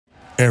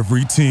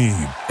Every team,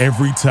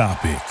 every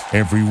topic,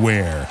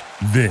 everywhere.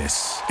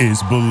 This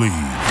is Believe.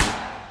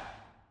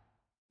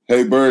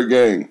 Hey, Bird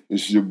Gang.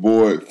 It's your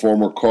boy,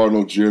 former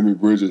Cardinal Jeremy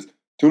Bridges.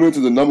 Tune into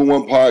the number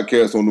one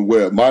podcast on the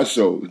web, my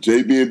show, the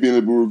JB and Benny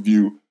Blue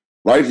Review,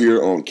 right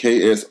here on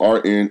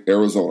KSRN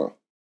Arizona.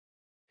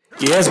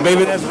 Yes,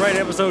 baby, that's right.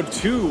 Episode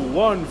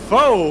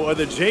 214 of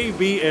the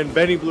JB and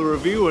Benny Blue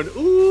Review. And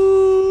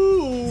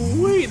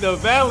ooh, the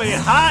Valley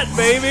hot,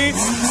 baby.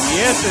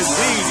 Yes,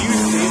 indeed. You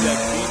see that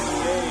BBA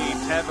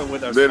tapping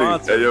with our Benny,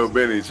 sponsors. hey, yo,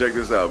 Benny, check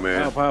this out,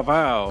 man.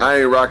 Pow.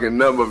 I ain't rocking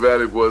nothing but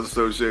Valley Boys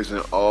Association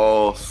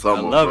all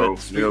summer, I love bro. it.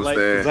 Sweet, You know what I'm like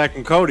saying? Zach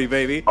and Cody,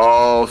 baby.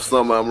 All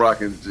summer, I'm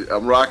rocking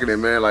it,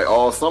 man. Like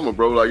all summer,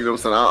 bro. Like, you know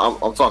what I'm saying?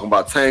 I'm talking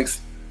about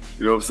tanks.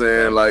 You know what I'm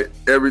saying? Like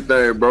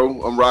everything,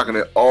 bro. I'm rocking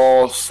it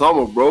all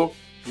summer, bro.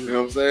 You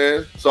know what I'm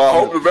saying? So I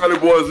hope the Valley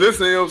Boys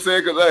listen, you know what I'm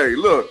saying? Because, hey,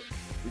 look,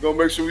 we're going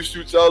to make sure we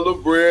shoot y'all a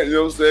little bread, you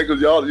know what I'm saying?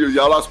 Because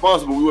y'all are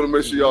sponsible. We want to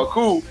make sure y'all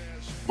cool.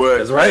 But,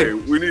 that's right. Hey,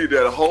 I need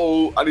that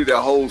whole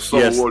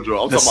summer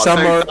wardrobe. I'm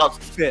talking about tank tops.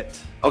 Fit.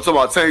 I'm talking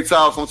about tank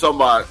tops. I'm talking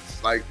about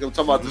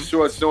the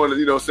shorts showing,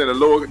 you know what I'm saying,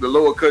 the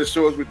lower cut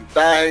shorts with the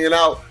thigh hanging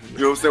out. You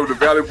know what I'm saying? With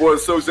the Valley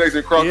Boys Association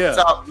across the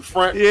top, the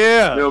front.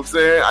 Yeah. You know what I'm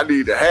saying? I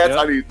need the hats. Yep.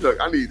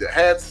 I need the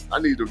hats. I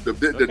need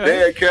the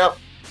dad cap.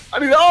 I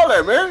need all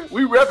that, man.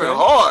 We repping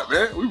hard,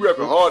 man. We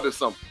repping hard this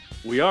summer.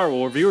 We are.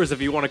 Well, viewers, if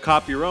you want to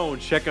copy your own,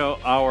 check out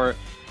our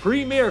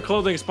premier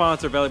clothing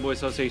sponsor, Valley Boys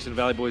Association,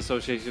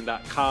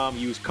 valleyboysassociation.com.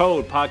 Use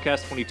code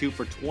podcast22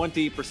 for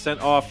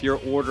 20% off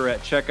your order at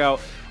checkout.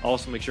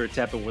 Also, make sure to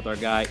tap in with our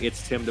guy,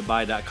 it's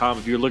timtobuy.com.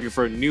 If you're looking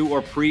for a new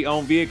or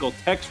pre-owned vehicle,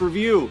 text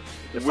review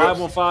to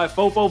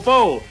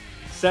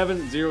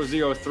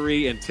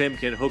 515-444-7003, and Tim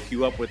can hook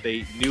you up with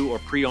a new or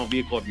pre-owned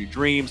vehicle of your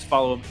dreams.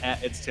 Follow him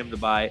at It's Tim to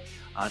Buy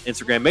on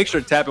Instagram. Make sure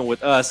to tap in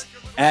with us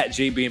at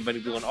JB and Benny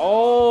Blue on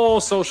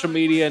all social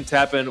media, and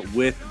tap in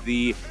with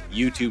the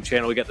YouTube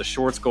channel. We got the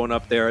shorts going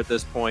up there at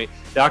this point.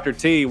 Dr.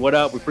 T, what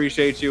up? We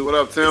appreciate you. What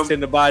up, Tim? It's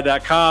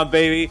timtobuy.com,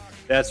 baby.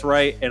 That's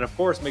right. And of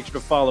course, make sure to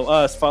follow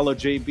us. Follow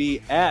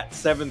JB at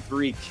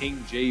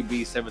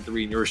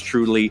 73KingJB73, and yours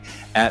truly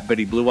at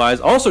Betty Blue Eyes.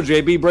 Also,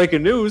 JB,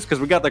 breaking news, because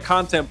we got the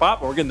content pop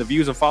and we're getting the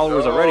views and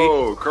followers already.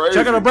 Oh, crazy.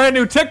 Check out our brand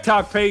new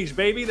TikTok page,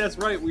 baby. That's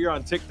right. We are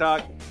on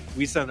TikTok.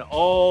 We send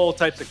all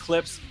types of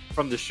clips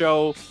from the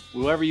show.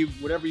 Whatever you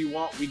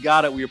want, we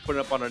got it. We are putting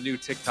up on our new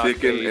TikTok page.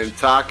 Ticking and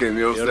talking,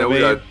 you know what I'm saying? what I We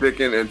mean? got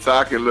ticking and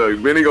talking.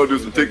 Look, Benny gonna do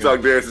some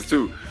TikTok dances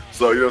too.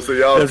 So, you know what I'm saying?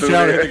 Y'all tune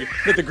in.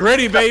 Get the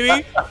gritty,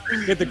 baby.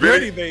 Get the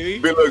gritty, baby.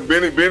 Look,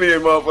 Benny and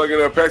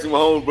motherfucking Patrick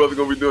Mahomes brother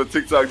gonna be doing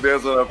TikTok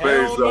dance on our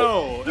page. Hell So.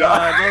 no.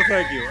 No,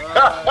 thank you.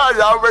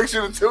 Y'all make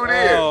sure to tune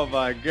in. Oh,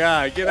 my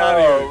God. Get out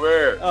of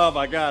here. Man. Oh,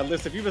 my God.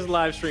 Listen, if you miss a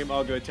live stream,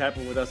 all good. Tap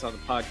in with us on the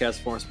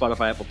podcast forum,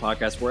 Spotify, Apple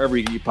Podcasts, wherever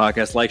you get your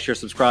podcasts. Like, share,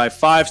 subscribe.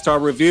 5-star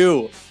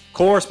review. Of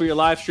course, we are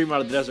live streaming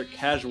out of the desert,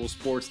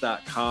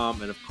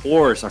 casualsports.com. And, of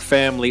course, our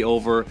family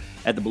over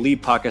at the Believe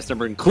Podcast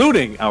Number,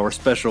 including our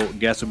special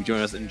guest who will be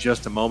joining us in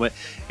just a moment.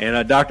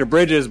 And Dr.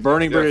 Bridges,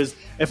 Burning Bridges.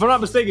 If I'm not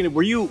mistaken,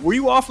 were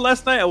you off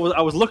last night? I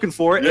was looking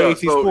for it. AAT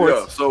Sports.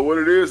 Yeah. So what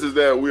it is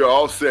that we are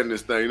offsetting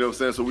this thing. You know what I'm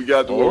saying? So we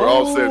got to we're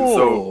offsetting.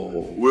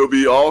 So we'll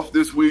be off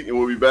this week, and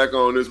we'll be back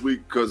on this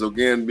week because,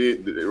 again,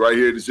 right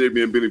here at the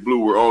JB and Benny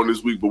Blue, we're on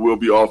this week, but we'll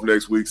be off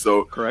next week.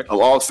 So correct. I'm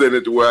offsetting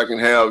it to where I can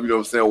have, you know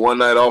what I'm saying, one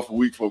night off a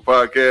week for a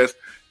podcast.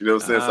 You know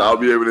what I'm saying? So I'll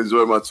be able to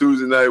enjoy my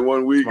Tuesday night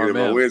one week and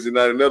my Wednesday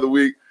night another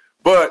week.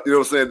 But, you know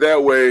what I'm saying,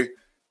 that way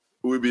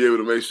we'll be able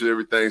to make sure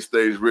everything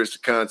stays rich to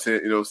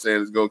content. You know what I'm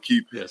saying? It's going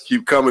to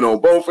keep coming on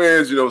both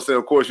ends. You know what I'm saying?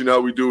 Of course, you know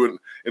how we do it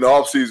in the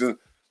offseason.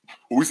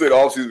 We say the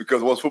offseason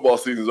because once football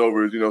season's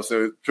over, you know what I'm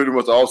saying, pretty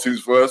much the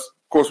offseason for us.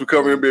 Of course, we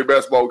cover NBA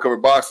basketball, we cover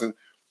boxing.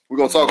 We're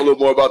going to talk a little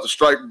more about the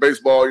strike in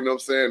baseball, you know what I'm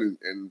saying,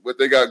 and what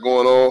they got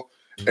going on.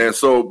 And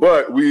so,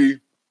 but we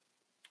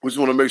just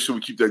want to make sure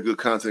we keep that good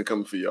content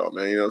coming for y'all,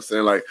 man. You know what I'm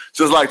saying? Like,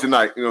 just like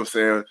tonight, you know what I'm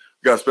saying?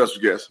 We got a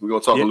special guest. We're going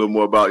to talk a little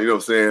more about, you know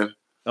what I'm saying?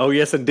 Oh,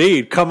 yes,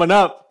 indeed. Coming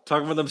up,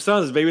 talking about them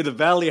Suns, baby. The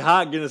Valley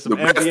Hot, getting some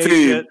NBA best team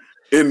shit.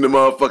 In the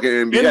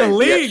motherfucking NBA. In the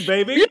league,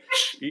 baby.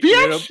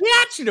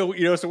 Bitch. You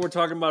know, so we're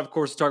talking about, of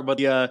course,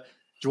 the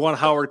Juwan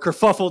Howard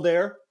kerfuffle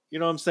there. You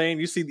know what I'm saying?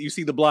 You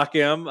see the Block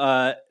M,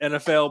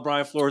 NFL,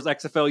 Brian Flores,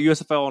 XFL,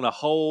 USFL, and a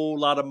whole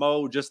lot of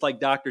mo, just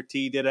like Dr.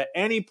 T did. At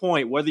any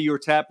point, whether you're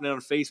tapping in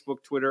on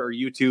Facebook, Twitter, or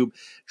YouTube,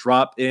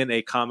 drop in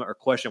a comment or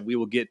question. We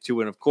will get to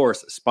it. And, of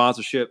course,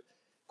 sponsorship,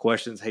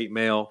 questions, hate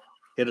mail.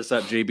 Hit us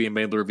up,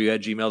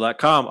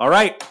 jbandbandlereview@gmail.com. All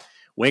right.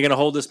 We ain't going to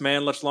hold this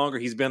man much longer.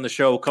 He's been on the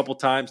show a couple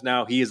times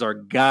now. He is our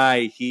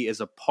guy. He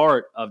is a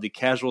part of the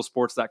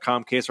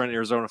casualsports.com, KSRN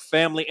Arizona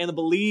family, and the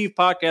Believe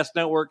Podcast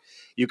Network.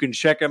 You can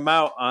check him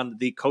out on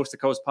the Coast to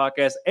Coast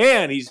podcast,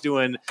 and he's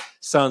doing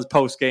Suns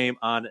post game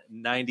on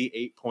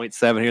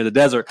 98.7 here in the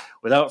desert.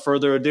 Without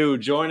further ado,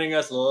 joining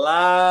us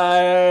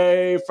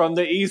live from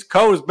the East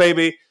Coast,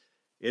 baby,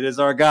 it is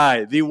our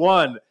guy, the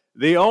one,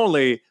 the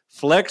only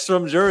Flex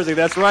from Jersey.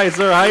 That's right,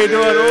 sir. How you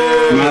doing?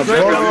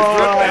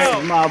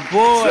 My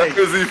boy.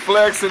 Because he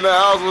Flex in the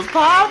house was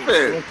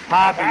popping. What's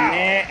popping,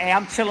 man? Hey,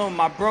 I'm chilling with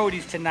my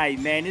brodies tonight,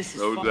 man. This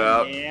is no fun,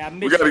 doubt. man. I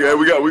We got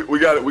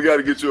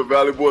to get you a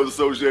Valley Boys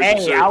Association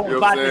Hey, shirt. I was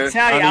about to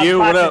tell you.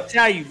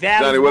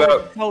 Valley Johnny, what Boys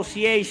up?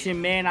 Association,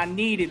 man. I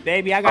need it,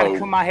 baby. I got to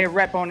come out here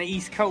rep on the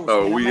East Coast.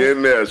 Oh, man. we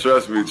in there.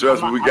 Trust me.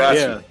 We got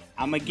you.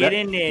 I'm going to get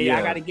in there. Yeah.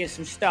 I got to get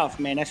some stuff,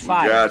 man. That's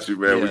fire. We got you,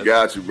 man. Yes. We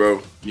got you,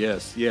 bro.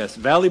 Yes.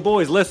 Valley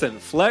Boys, listen,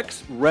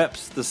 Flex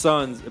reps the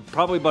Suns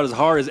probably about as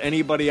hard as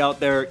anybody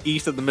out there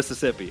east of the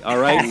Mississippi, all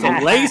right? So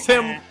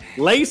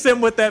lace him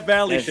with that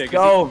Valley Let's shit.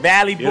 go.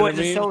 Valley Boys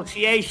I mean?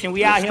 Association.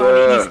 We out here on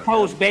the East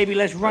Coast, baby.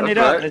 Let's run it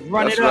up. Let's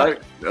run it up.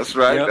 That's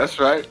right. Yep. That's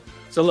right.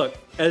 So look,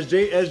 as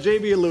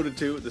JB alluded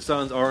to, the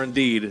Suns are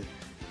indeed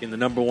in the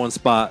number one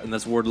spot, and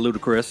that's word of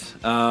ludicrous.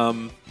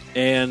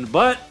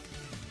 But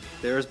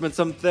there's been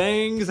some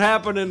things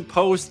happening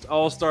post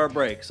All-Star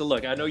break. So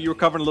look, I know you were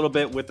covering a little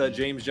bit with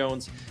James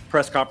Jones'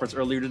 press conference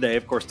earlier today,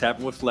 of course,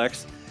 tapping with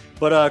Flex.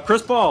 But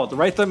Chris Paul, the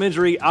right thumb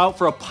injury, out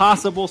for a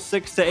possible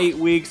 6 to 8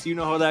 weeks. You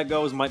know how that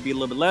goes. Might be a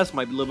little bit less,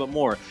 might be a little bit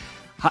more.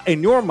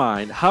 In your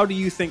mind, how do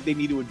you think they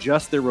need to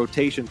adjust their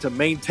rotation to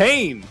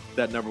maintain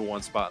that number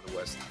one spot in the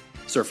West?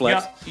 Sir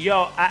Flex?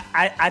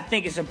 I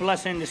think it's a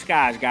blessing in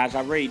disguise, guys.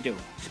 I really do.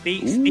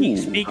 Speaking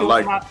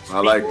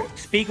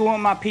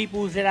with my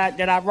peoples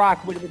that I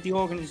rock with the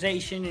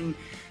organization and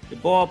the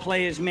ball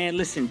players, man.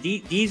 Listen,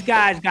 these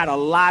guys got a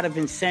lot of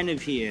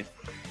incentive here,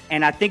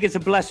 and I think it's a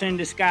blessing in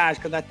disguise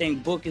because I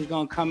think Book is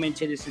going to come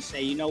into this and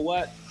say, you know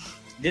what,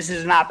 this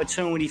is an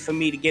opportunity for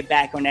me to get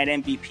back on that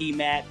MVP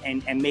map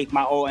and make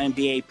my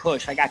All-NBA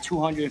push. I got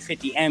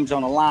 250 M's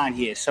on the line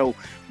here, so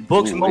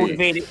Book's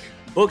motivated.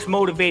 Book's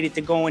motivated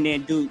to go in there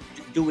and do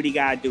what he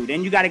got to do.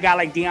 Then you got a guy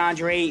like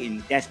DeAndre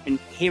Ayton that's been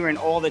hearing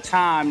all the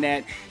time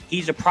that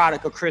he's a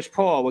product of Chris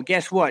Paul. Well,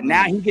 guess what?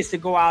 Now he gets to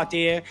go out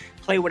there,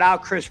 play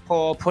without Chris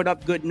Paul, put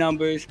up good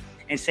numbers,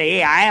 and say,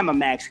 hey, I am a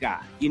max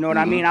guy. You know what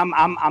I mean?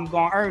 I'm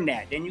going to earn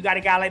that. Then you got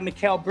a guy like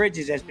Mikal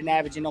Bridges that's been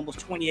averaging almost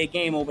 20 a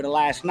game over the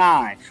last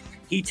 9.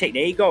 There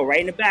you go,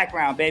 right in the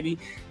background, baby.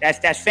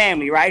 That's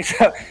family, right?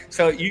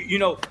 So you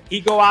know,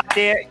 he go out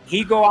there.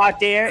 Now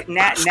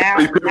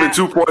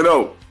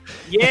 2.0.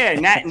 Yeah,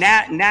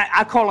 now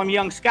I call him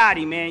Young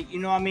Scotty, man. You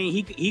know what I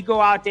mean? He go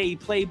out there, he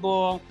play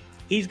ball.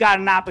 He's got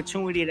an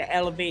opportunity to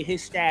elevate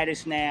his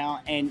status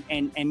now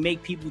and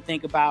make people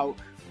think about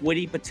what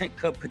he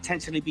could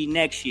potentially be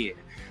next year.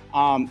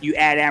 You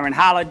add Aaron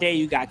Holiday,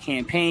 you got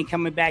Campaign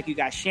coming back, you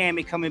got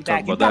Shamit coming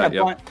back. You got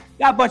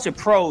a bunch of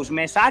pros,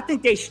 man. So I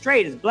think they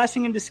straight. It's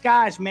blessing in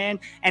disguise, man.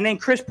 And then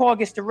Chris Paul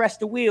gets to rest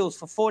the wheels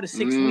for 4 to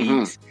 6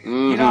 weeks.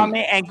 You know what I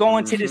mean? And go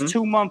into this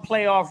 2-month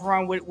playoff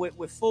run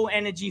with full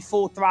energy,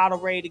 full throttle,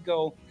 ready to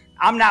go.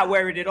 I'm not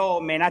worried at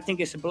all, man. I think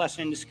it's a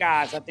blessing in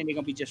disguise. I think they're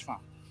going to be just fine.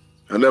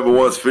 I never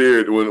once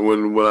feared when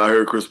I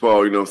heard Chris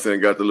Paul, you know what I'm saying,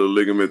 got the little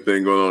ligament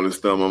thing going on in his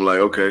thumb. I'm like,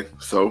 okay,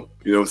 so,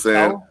 you know what I'm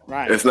saying? Oh,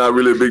 right. It's not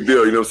really a big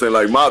deal, you know what I'm saying?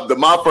 Like,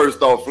 my first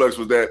thought, Flex,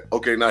 was that,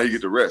 okay, now he get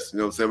to rest, you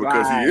know what I'm saying?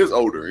 Because he is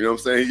older, you know what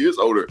I'm saying? He is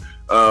older.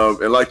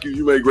 And like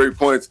you made great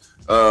points.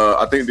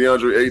 I think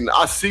DeAndre Ayton,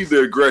 I see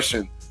the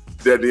aggression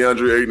that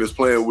DeAndre Ayton is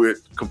playing with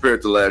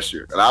compared to last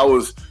year. And I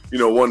was,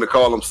 wanting to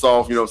call him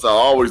soft, you know what I'm saying? I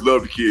always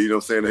loved the kid, you know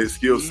what I'm saying? His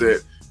skill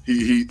set.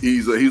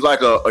 He's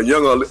like a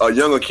young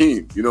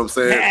Akeem, you know what I'm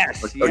saying?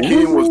 Yes,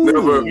 Akeem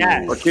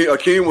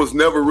was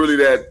never really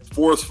that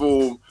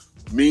forceful,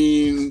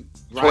 mean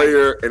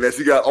player, and as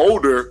he got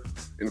older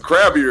and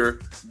crabbier,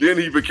 then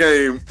he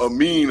became a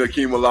mean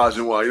Akeem Olajuwon,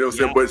 you know what I'm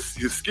saying? But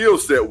his skill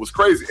set was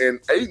crazy, and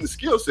Ayton's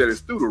skill set is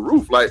through the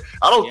roof. Like,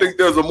 I don't think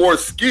there's a more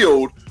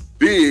skilled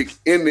big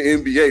in the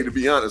NBA, to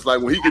be honest.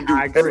 Like, when he can do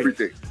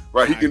everything.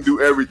 Right, he can do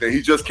everything.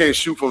 He just can't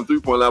shoot from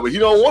 3-point line, but he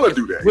don't want to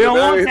do that. We don't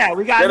want that.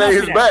 We got that ain't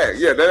his bag.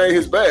 Yeah, that ain't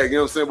his bag. You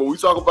know what I'm saying? But we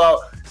talk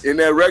about in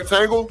that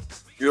rectangle,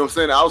 you know what I'm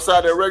saying?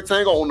 Outside that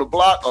rectangle on the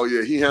block, oh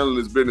yeah, he handling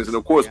his business. And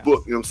of course,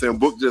 Book, you know what I'm saying?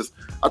 Book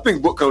I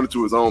think Book coming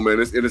to his own,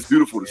 man. It's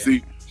beautiful to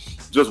see.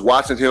 Just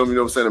watching him, you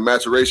know what I'm saying? The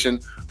maturation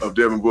of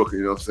Devin Booker,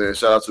 you know what I'm saying?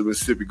 Shout out to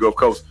Mississippi Gulf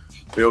Coast,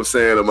 you know what I'm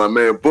saying? And my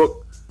man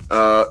Book,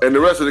 and the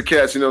rest of the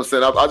cats, you know what I'm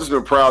saying? I've just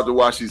been proud to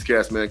watch these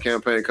cats, man.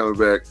 Campaign coming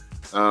back.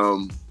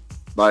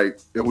 Like,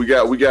 and we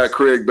got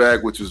Craig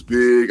back, which was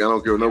big. I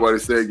don't care what nobody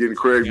said. Getting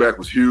Craig back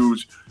was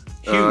huge.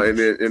 And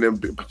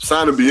then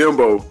signing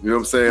Biyombo, you know what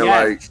I'm saying?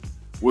 Like,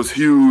 was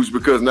huge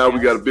because now we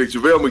got a big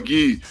JaVale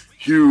McGee,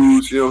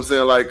 huge. You know what I'm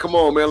saying? Like, come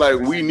on, man.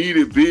 Like, we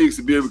needed bigs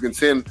to be able to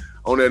contend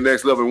on that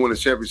next level and win a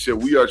championship.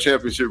 We are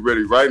championship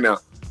ready right now,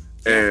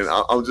 and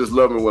I'm just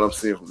loving what I'm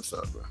seeing from the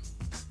Suns, bro.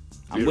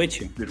 I'm with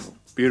you.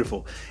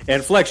 Beautiful.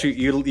 And Flex,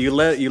 you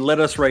led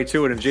us right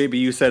to it, and JB,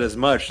 you said as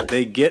much.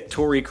 They get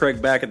Torrey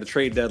Craig back at the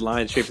trade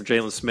deadline, shape for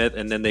Jalen Smith,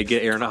 and then they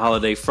get Aaron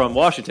Holiday from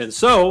Washington.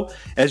 So,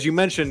 as you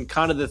mentioned,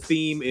 kind of the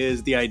theme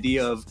is the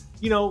idea of,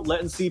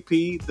 letting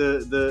CP,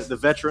 the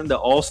veteran, the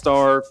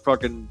all-star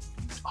fucking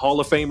Hall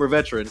of Famer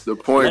veteran. The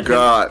point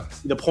guard.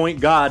 The point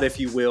guard, if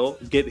you will,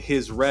 get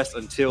his rest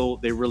until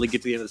they really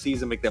get to the end of the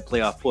season, make that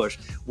playoff push.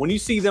 When you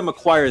see them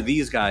acquire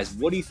these guys,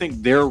 what do you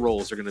think their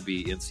roles are going to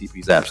be in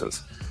CP's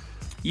absence?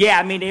 Yeah,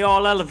 I mean, they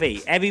all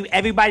elevate.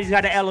 Everybody's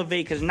got to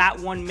elevate because not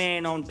one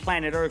man on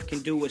planet Earth can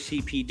do what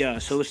CP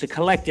does. So it's a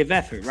collective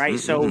effort, right?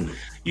 Mm-hmm.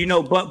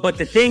 So, but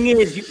the thing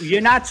is, you're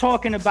not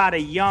talking about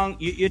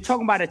you're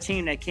talking about a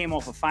team that came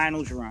off a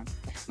finals run,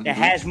 that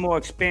has more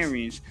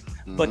experience.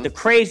 Mm-hmm. But the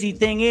crazy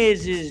thing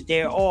is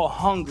they're all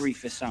hungry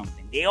for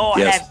something. They all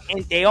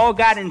they all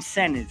got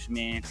incentives,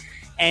 man.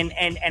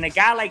 And a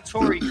guy like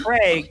Torrey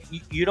Craig,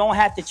 you don't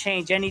have to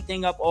change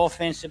anything up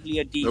offensively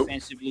or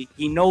defensively. Nope.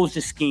 He knows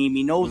the scheme.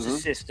 He knows the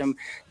system.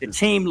 The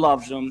team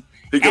loves him.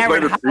 He can play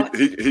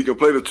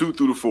the 2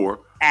 through the 4.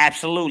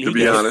 Absolutely. To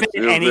be honest.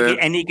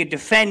 He could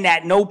defend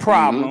that no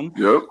problem.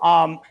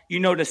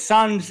 Mm-hmm. Yep. The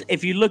Suns,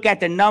 if you look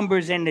at the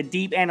numbers and the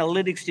deep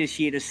analytics this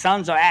year, the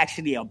Suns are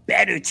actually a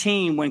better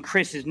team when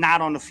Chris is not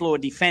on the floor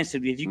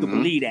defensively, if you can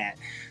believe that.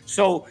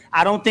 So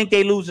I don't think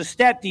they lose a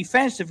step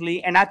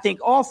defensively, and I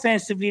think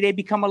offensively they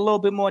become a little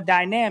bit more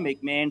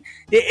dynamic, man.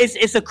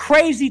 It's a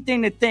crazy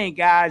thing to think,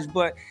 guys,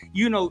 but,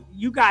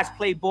 you guys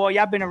play ball.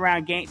 Y'all been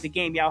around the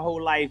game your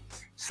whole life.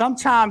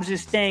 Sometimes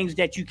it's things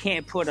that you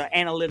can't put an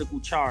analytical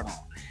chart on.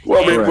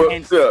 Well, I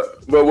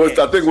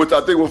think what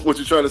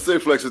you're trying to say,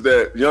 Flex, is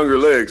that younger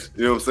legs.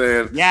 You know what I'm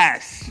saying?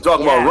 Yes. We're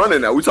talking about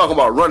running now. We talking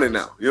about running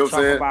now. You know what I'm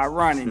saying? About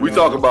running. We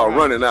talking about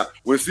running now.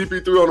 When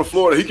CP3 on the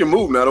floor, he can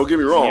move now. Don't get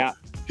me wrong. Yeah.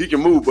 He can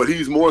move, but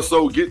he's more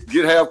so get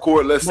half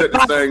court. Let's set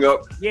this thing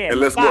up, and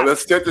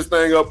let's set this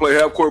thing up. Play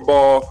half court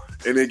ball,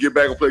 and then get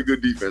back and play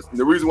good defense. And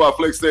the reason why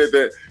Flex said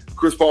that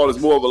Chris Paul is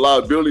more of a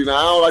liability. Now,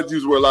 I don't like to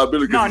use the word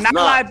liability because he's not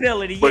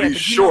liability, but he's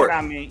short, you know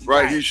what I mean.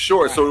 Right? He's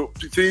short. Right. So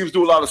teams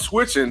do a lot of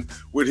switching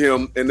with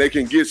him, and they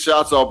can get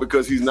shots off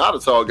because he's not a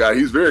tall guy.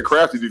 He's very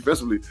crafty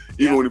defensively,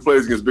 even when he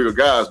plays against bigger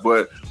guys.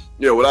 But,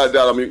 without a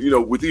doubt, I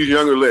mean, with these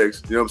younger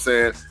legs, you know what I'm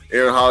saying,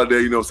 Aaron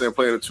Holiday,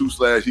 playing a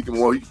 2/, he can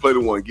play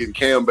the 1, getting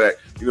Cam back,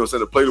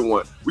 to play the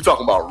 1. We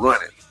talking about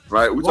running,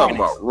 right? We talking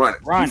about running.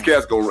 These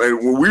cats go, and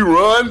when we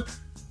run,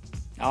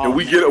 and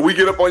we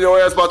get up on your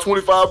ass by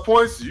 25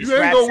 points, you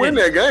ain't gonna win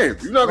that game.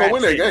 You're not gonna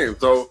win that game.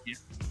 So,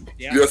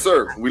 yes,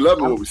 sir. We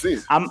love what we see.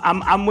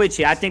 I'm with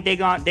you. I think they're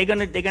gonna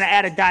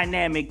add a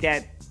dynamic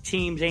that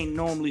teams ain't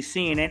normally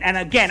seeing. And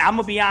again, I'm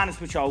gonna be honest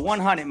with y'all,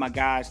 100, my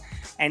guys.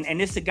 And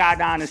this is the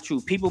God honest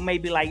truth. People may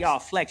be like, y'all,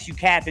 Flex, you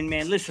capping,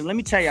 man. Listen, let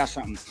me tell y'all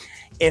something.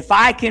 If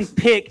I can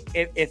pick,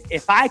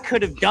 if I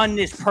could have done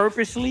this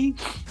purposely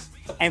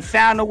and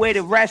found a way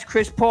to rest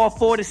Chris Paul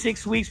 4 to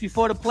 6 weeks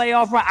before the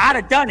playoff run, I'd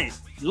have done it.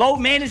 Low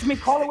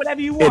management, call it whatever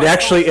you want.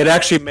 It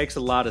actually makes a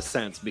lot of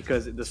sense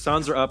because the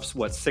Suns are up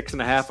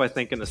 6.5, I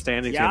think, in the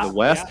standings in the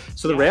West.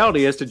 So the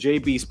reality is, to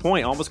JB's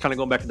point, almost kind of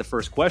going back to the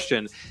first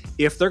question,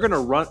 if they're gonna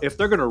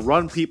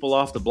run people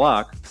off the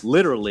block,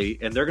 literally,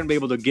 and they're gonna be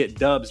able to get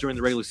dubs during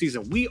the regular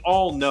season, we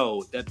all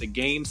know that the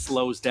game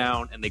slows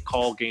down and they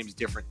call games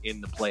different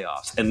in the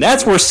playoffs, and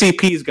that's where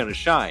CP is gonna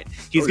shine.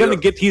 He's gonna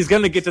get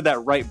to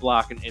that right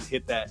block and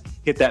hit that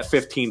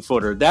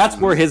 15-footer. That's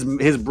where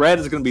his bread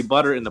is gonna be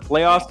butter in the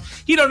playoffs.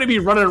 He don't need to be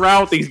running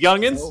around with these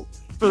youngins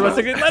for the rest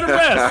of the game. Let him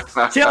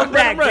rest. Chill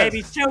back,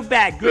 baby. Chill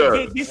back.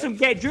 Drink some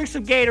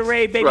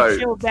Gatorade, baby. Right.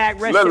 Chill back.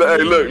 Rest. Let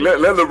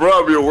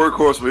LeBron be a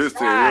workforce for his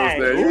team. Right.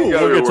 You know what I'm saying?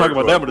 We're going to talk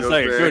about that in a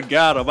second. Good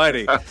God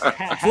Almighty.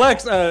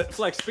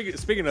 Flex.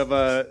 Speaking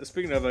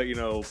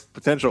of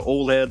potential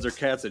old heads or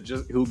cats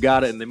who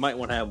got it and they might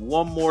want to have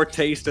one more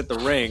taste at the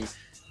ring.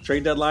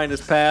 Trade deadline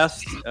has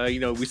passed.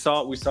 We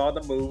saw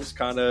the moves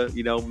kind of,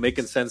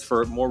 making sense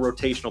for more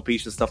rotational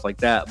pieces and stuff like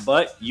that.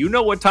 But you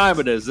know what time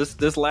it is.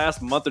 This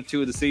last month or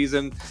two of the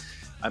season.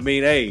 I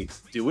mean, hey,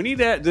 do we need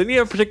that? Do we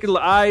have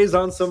particular eyes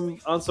on some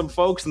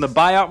folks in the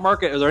buyout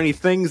market? Are there any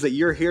things that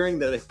you're hearing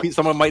that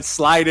someone might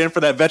slide in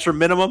for that veteran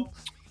minimum?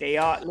 They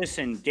are.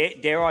 Listen,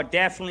 they are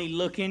definitely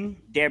looking.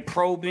 They're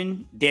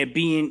probing.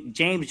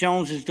 James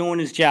Jones is doing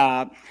his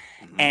job.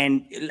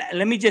 And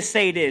let me just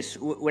say this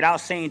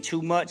without saying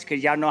too much,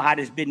 because y'all know how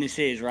this business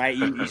is, right?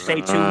 You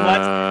say too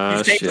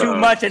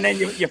much, and then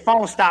your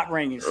phone stop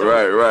ringing. So,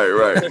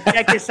 right. So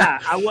check this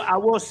out. I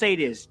will say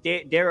this.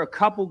 There are a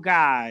couple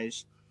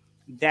guys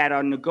that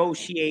are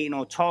negotiating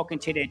or talking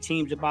to their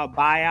teams about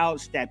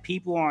buyouts that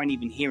people aren't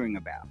even hearing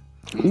about.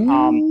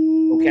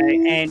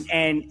 Okay,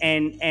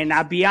 and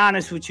I'll be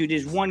honest with you.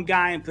 There's one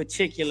guy in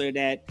particular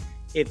that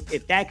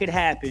if that could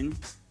happen,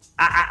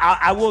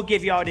 I will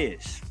give y'all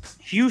this.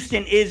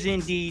 Houston is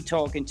indeed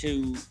talking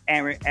to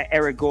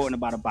Eric Gordon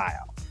about a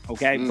buyout.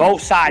 Okay,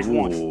 both sides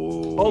want it.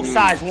 Both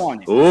sides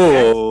want it.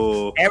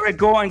 Okay? Eric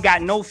Gordon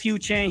got no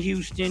future in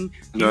Houston.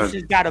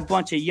 Houston's got a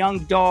bunch of young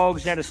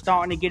dogs that are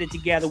starting to get it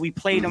together. We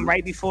played them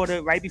right before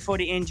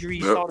the injury.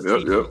 You saw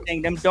the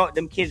thing.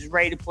 Them kids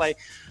ready to play.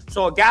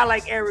 So a guy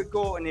like Eric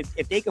Gordon,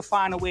 if they could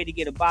find a way to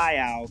get a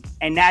buyout,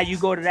 and now you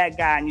go to that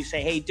guy and you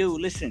say, "Hey,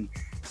 dude, listen.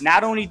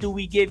 Not only do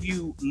we give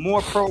you more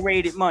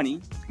prorated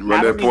money,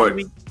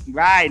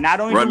 Right. Not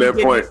only run that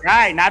point.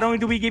 Not only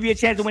do we give you a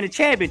chance to win a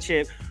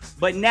championship,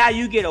 but now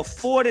you get a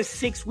 4 to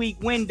 6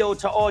 week window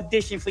to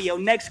audition for your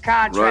next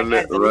contract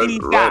as the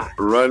lead guy.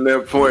 Run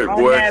that point,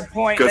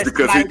 boy.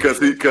 Because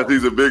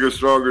he's a bigger,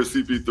 stronger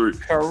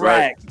CP3. Correct.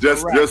 Right?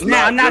 Just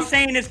now, I'm not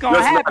saying it's going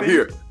to happen. Not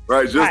here.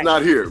 Right, just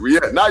not here.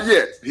 Yeah, not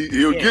yet.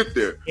 He'll get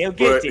there. He'll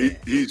get there.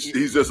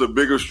 He's just a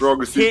bigger,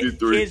 stronger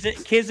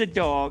CP3. Kid's a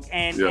dog,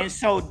 and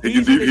so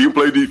he can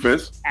play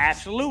defense.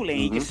 Absolutely,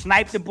 he can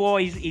snipe the ball.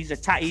 He's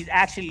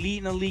actually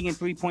leading the league in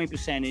 3-point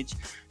percentage.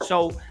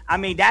 So I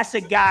mean, that's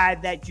a guy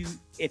that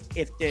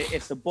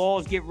if the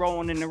balls get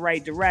rolling in the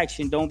right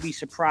direction, don't be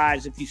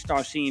surprised if you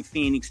start seeing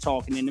Phoenix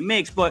talking in the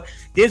mix. But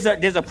there's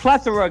a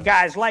plethora of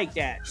guys like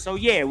that. So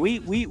yeah,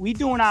 we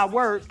doing our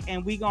work,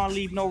 and we gonna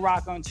leave no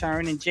rock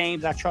unturned. And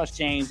James, I trust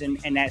James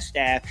and that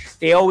staff.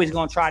 They always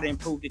gonna try to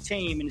improve the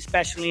team, and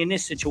especially in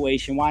this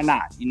situation, why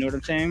not? You know what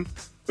I'm saying?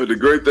 But the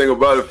great thing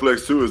about it,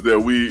 Flex, too, is that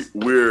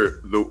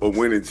we're a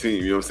winning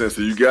team. You know what I'm saying?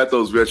 So you got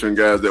those veteran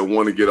guys that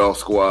want to get off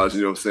squads,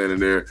 you know what I'm saying,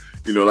 and they're,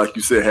 you know, like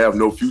you said, have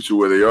no future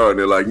where they are. And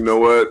they're like, you know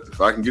what?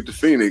 If I can get to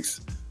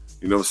Phoenix,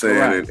 you know what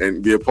I'm saying,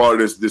 and be a part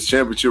of this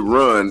championship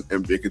run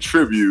and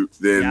contribute,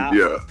 then,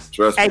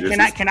 trust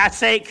me. Can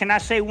I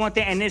say one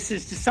thing? And this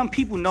is, some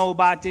people know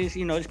about this.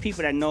 You know, there's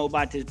people that know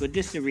about this, but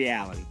this is the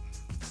reality.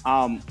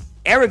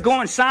 Eric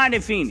Gordon signed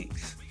in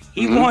Phoenix.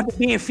 He wanted to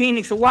be in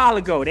Phoenix a while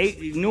ago.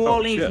 New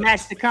Orleans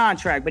matched the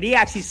contract, but he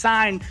actually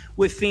signed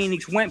with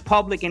Phoenix, went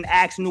public and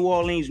asked New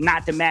Orleans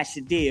not to match the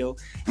deal,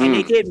 and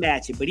they did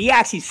match it. But he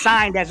actually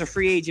signed as a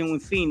free agent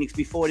with Phoenix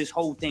before this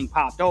whole thing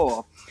popped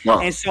off. Wow.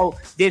 And so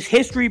there's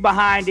history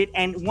behind it,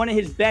 and one of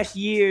his best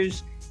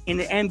years in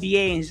the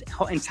NBA in his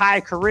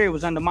entire career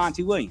was under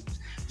Monty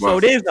Williams. So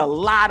there's a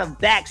lot of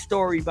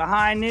backstory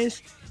behind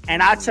this.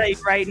 And I'll tell you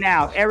right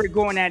now, Eric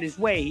Gordon at his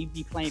way, he'd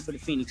be playing for the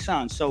Phoenix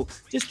Suns. So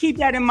just keep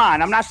that in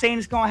mind. I'm not saying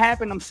it's going to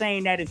happen. I'm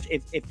saying that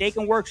if they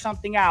can work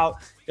something out,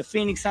 the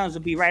Phoenix Suns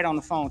will be right on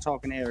the phone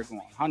talking to Eric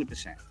Gordon,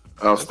 100%.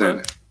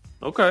 Outstanding.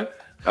 Okay.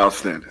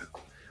 Outstanding.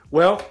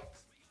 Well,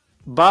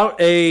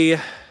 about a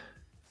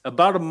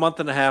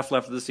month and a half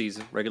left of the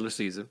season, regular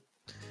season.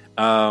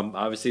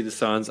 Obviously, the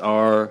Suns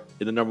are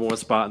in the number one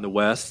spot in the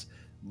West.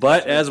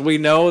 But as we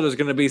know, there's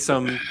going to be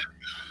some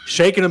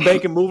shaking and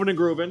baking, moving and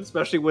grooving,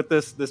 especially with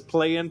this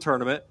play-in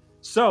tournament.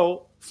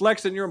 So,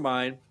 Flex, in your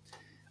mind,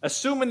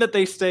 assuming that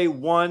they stay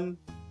one,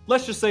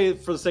 let's just say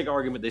for the sake of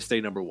argument, they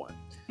stay number one.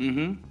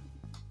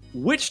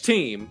 Mm-hmm. Which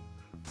team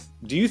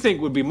do you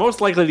think would be most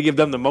likely to give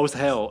them the most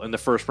hell in the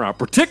first round,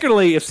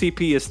 particularly if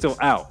CP is still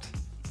out?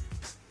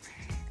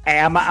 Hey,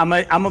 I'm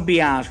gonna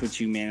be honest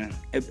with you, man.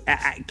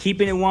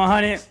 Keeping it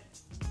 100,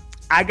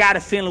 I got a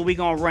feeling we're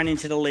going to run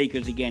into the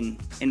Lakers again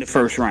in the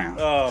first round.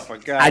 Oh, for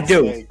God's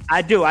sake.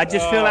 I do. I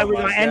just feel like we're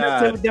going to end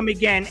up with them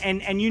again.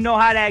 And you know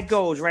how that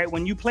goes, right?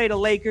 When you play the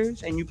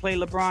Lakers and you play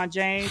LeBron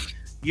James,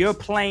 you're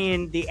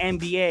playing the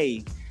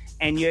NBA.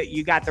 And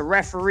you got the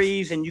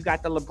referees and you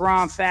got the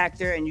LeBron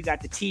factor and you got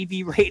the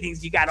TV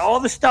ratings. You got all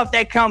the stuff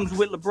that comes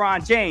with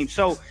LeBron James.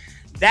 So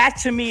that,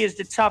 to me, is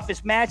the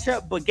toughest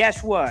matchup. But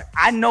guess what?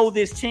 I know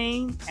this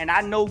team and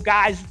I know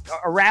guys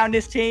around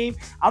this team.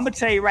 I'm going to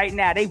tell you right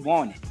now, they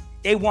want it.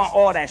 They want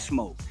all that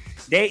smoke.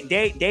 They're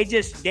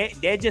just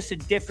a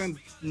different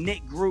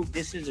knit group.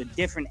 This is a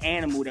different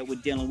animal that we're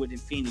dealing with in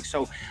Phoenix.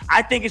 So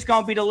I think it's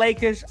gonna be the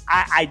Lakers.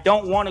 I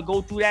don't want to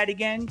go through that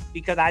again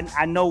because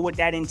I know what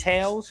that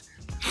entails.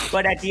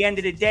 But at the end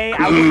of the day,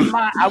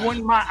 I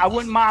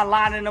wouldn't mind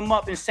lining them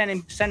up and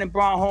sending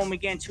Braun home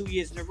again 2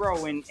 years in a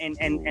row and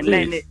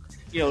letting it.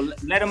 You know,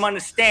 let them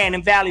understand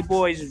and Valley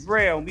Boys is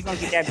real. We're gonna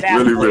get that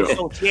Valley Boys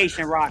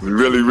Association rocking.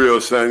 Really real,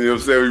 son. You know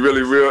what I'm saying? We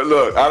really real.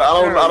 Look, I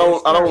don't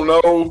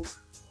know.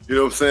 You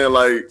know what I'm saying?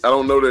 Like, I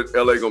don't know that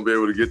LA gonna be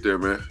able to get there,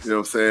 man. You know what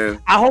I'm saying?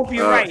 I hope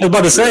you're right. I was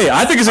about to say,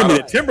 I think it's gonna be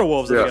the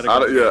Timberwolves.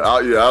 I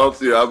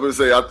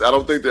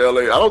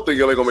don't think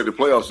LA gonna make the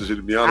playoffs this year,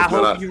 to be honest. I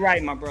hope you're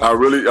right, my brother. I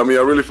really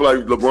feel like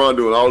LeBron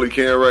doing all he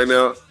can right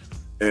now,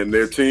 and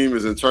their team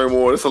is in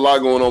turmoil. There's a lot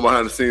going on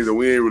behind the scenes that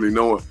we ain't really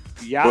knowing.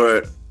 Yeah.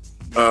 But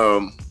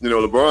you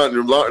know,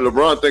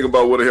 LeBron think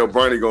about what the hell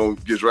Bronny gonna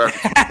get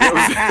drafted to. You know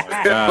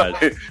what I'm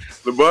saying?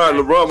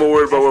 LeBron more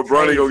worried about what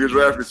Bronny gonna get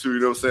drafted to. You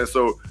know what I'm saying?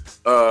 So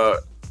I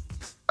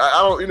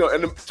don't, you know,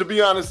 and to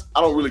be honest,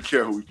 I don't really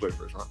care who we play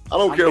first. Huh? I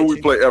don't care who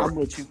we play ever.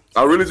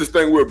 I really just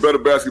think we're a better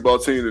basketball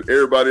team than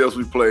everybody else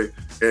we play,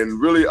 and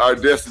really our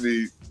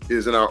destiny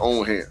is in our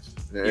own hands.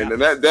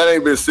 And that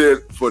ain't been said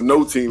for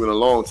no team in a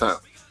long time.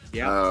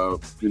 Yeah.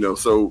 You know,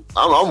 so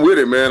I'm with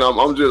it, man.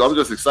 I'm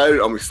just excited.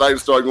 I'm excited to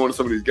start going to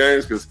some of these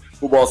games because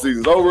football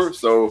season's over.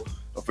 So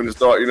I'm finna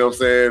start, you know what I'm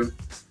saying,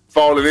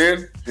 falling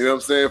in. You know what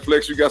I'm saying?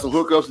 Flex, you got some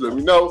hookups, let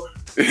me know.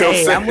 You know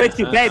hey, I'm with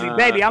you,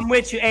 baby. I'm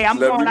with you. Hey, I'm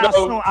going out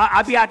soon.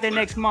 I'll be out there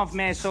next month,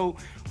 man. So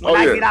when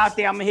I get out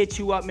there, I'm gonna hit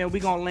you up, man. We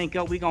gonna link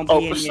up. We gonna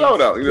be in there.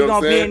 Shout out, you know we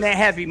gonna be in there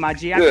heavy, my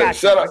G.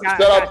 Shout out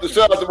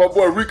to my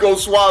boy Rico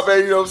Suave.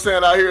 You know what I'm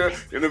saying? Out here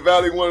in the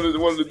Valley, one of the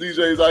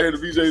DJs out here, the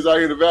VJs out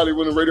here in the Valley,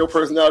 one of the radio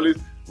personalities.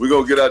 We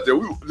gonna get out there.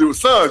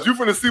 Sons, you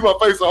finna see my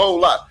face a whole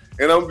lot.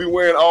 and I'm going to be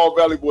wearing all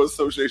Valley Boys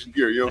Association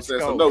gear. You know what I'm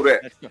saying? So know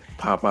that.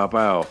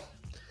 Pow.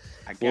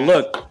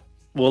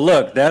 Well,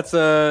 look. That's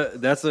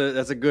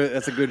a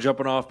good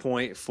jumping off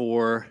point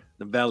for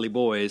the Valley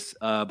Boys.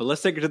 But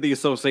let's take it to the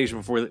association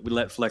before we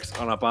let Flex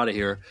on up out of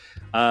here.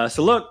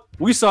 So look,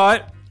 we saw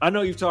it. I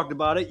know you've talked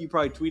about it. You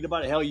probably tweeted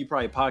about it. Hell, you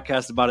probably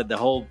podcast about it. The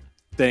whole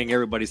thing,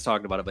 everybody's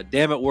talking about it. But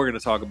damn it, we're going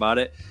to talk about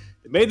it.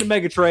 They made the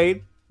mega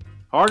trade.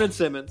 Harden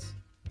Simmons.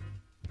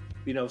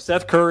 You know,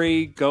 Seth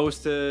Curry goes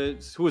to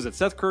who is it?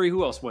 Seth Curry.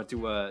 Who else went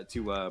to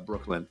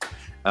Brooklyn?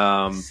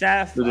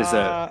 Seth,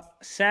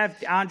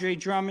 Andre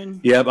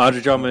Drummond. Yep,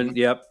 Andre Drummond.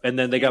 Yep, and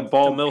then they got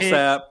Ball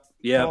Millsap.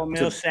 Yeah,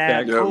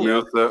 Millsap.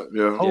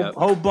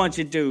 Whole bunch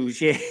of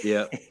dudes. Yeah.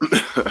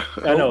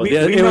 I know. We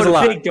know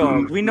the big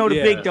dogs. We know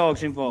the big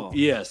dogs involved.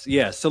 Yes.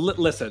 So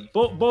listen,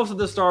 both of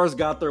the stars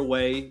got their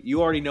way.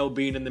 You already know,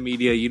 being in the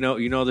media, you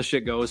know the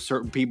shit goes.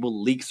 Certain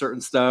people leak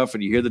certain stuff,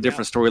 and you hear the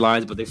different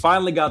storylines. But they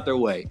finally got their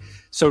way.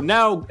 So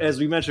now, as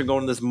we mentioned,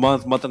 going this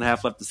month and a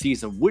half left the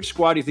season, which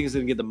squad do you think is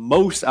going to get the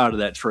most out of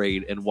that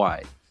trade, and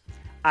why?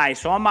 All right,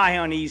 so I'm out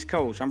here on the East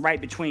Coast. I'm right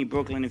between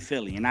Brooklyn and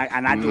Philly, and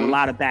I do a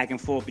lot of back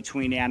and forth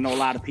between there. I know a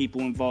lot of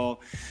people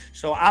involved,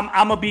 so I'm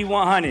gonna be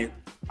 100.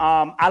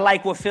 I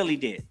like what Philly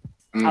did.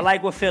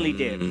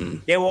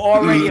 They were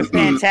already a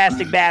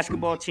fantastic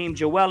basketball team.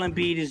 Joel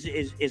Embiid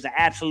is an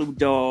absolute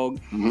dog.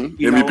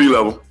 MVP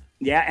level.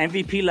 Yeah,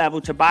 MVP level.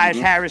 Tobias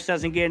Harris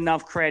doesn't get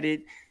enough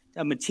credit.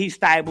 Matisse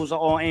Thybulle's an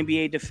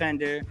all-NBA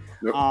defender.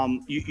 Yep.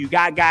 You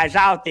got guys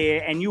out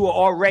there, and you were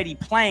already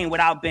playing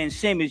without Ben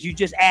Simmons. You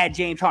just add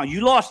James Harden. You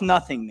lost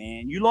nothing,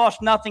 man. You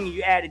lost nothing, and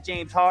you added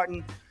James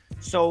Harden.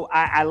 So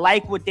I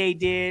like what they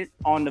did.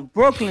 On the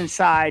Brooklyn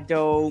side,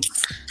 though,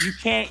 you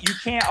can't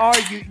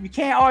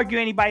argue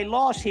anybody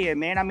lost here,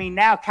 man. I mean,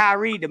 now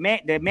Kyrie,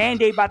 the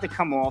mandate about to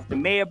come off. The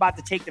mayor about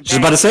to take the. Just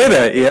about to say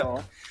that,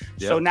 yeah.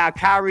 So now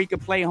Kyrie can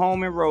play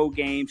home and road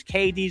games.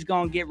 KD's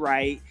gonna get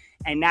right.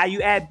 And now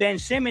you add Ben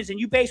Simmons, and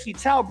you basically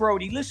tell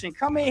Brody, listen,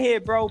 come in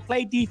here, bro.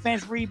 Play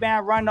defense,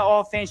 rebound, run the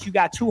offense. You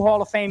got 2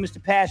 Hall of Famers to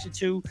pass it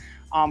to.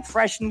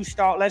 Fresh new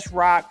start. Let's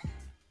rock.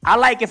 I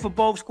like it for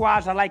both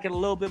squads. I like it a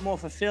little bit more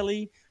for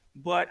Philly.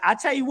 But I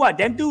tell you what,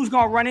 them dudes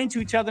gonna run into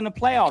each other in the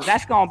playoffs.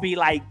 That's gonna be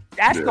like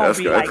A-list.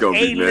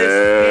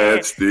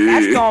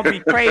 That's gonna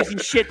be crazy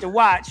shit to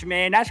watch,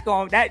 man.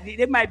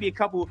 There might be a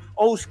couple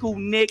old school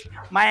Knick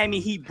Miami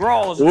Heat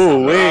brawls.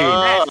 Ooh,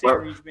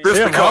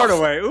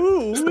 Hardaway.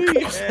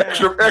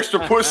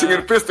 Extra pushing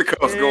and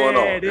fisticuffs going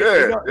on.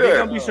 There's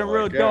gonna be some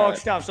real dog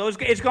stuff. So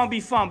it's gonna be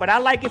fun. But I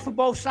like it for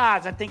both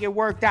sides. I think it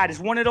worked out. It's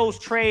one of those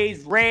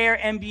trades, rare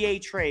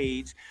NBA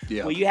trades,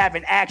 where you have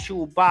an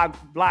actual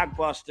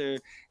blockbuster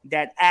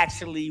that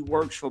actually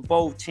works for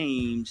both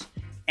teams,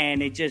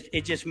 and it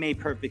just made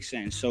perfect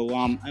sense. So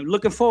I'm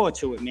looking forward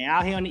to it, man.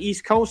 Out here on the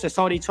East Coast, that's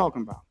all they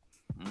talking about.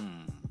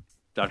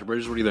 Dr.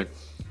 Bridges, what do you think?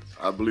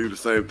 I believe the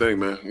same thing,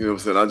 man. You know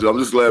what I'm saying? I'm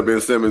just glad Ben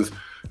Simmons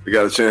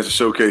got a chance to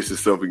showcase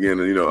himself again.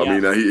 And, I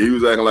mean, he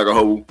was acting like a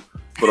hoe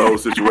for the whole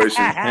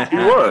situation. He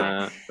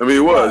was. I mean, he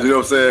was. You know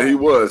what I'm saying? He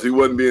was. He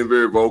wasn't being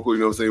very vocal. You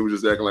know what I'm saying? He was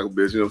just acting like a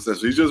bitch. You know what I'm saying?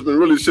 So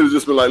he should have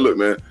just been like, look,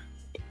 man,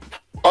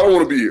 I don't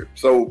want to be here.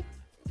 So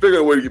figure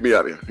out a way to get me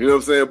out of here. You know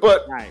what I'm saying?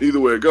 But either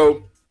way it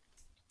go,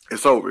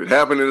 it's over. It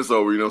happened and it's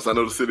over. You know what I'm saying?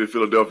 I know the city of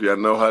Philadelphia, I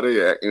know how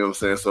they act. You know what I'm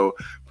saying? So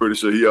pretty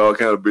sure he all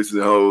kind of bitches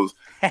and hoes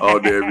all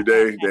day, every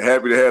day. They're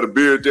happy to have a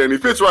beard there, and he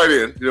fits right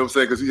in. You know what I'm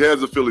saying? Because he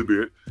has a Philly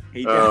beard.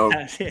 He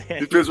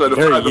fits right in.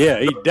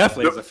 He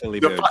definitely has a Philly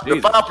beard.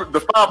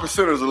 The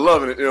 5%ers are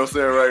loving it, you know what I'm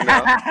saying, right now.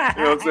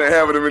 You know what I'm saying?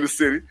 Having them in the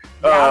city.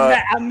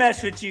 I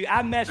mess with you.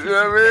 I mess with you. You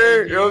know what I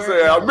mean? You know what I'm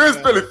saying? I miss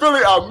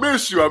Philly. I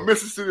miss you. I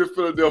miss the city of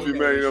Philadelphia,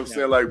 man. You know what I'm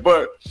saying? Like,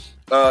 but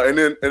and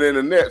then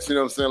the Nets, you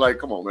know what I'm saying? Like,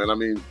 come on, man. I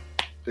mean,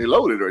 they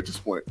loaded at this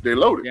point. They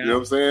loaded. You know what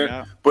I'm saying?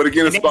 Yeah. But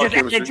again, it's about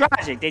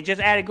chemistry. They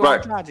just added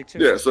Goran Dragic too.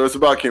 Yeah, so it's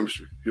about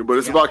chemistry. But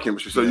it's about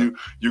chemistry. So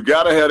you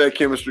gotta have that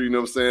chemistry. You know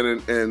what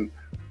I'm saying? And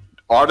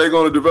are they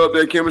going to develop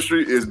that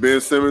chemistry? Is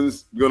Ben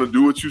Simmons going to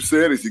do what you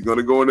said? Is he going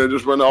to go in there and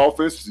just run the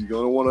offense? Is he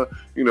going to want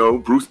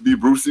to, be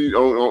Brucey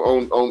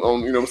on you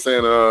know what I'm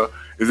saying?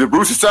 Is it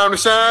Brucey's time to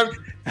shine?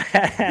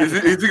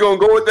 Is he going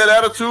to go with that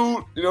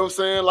attitude? You know what I'm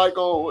saying? Like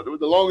with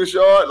the longest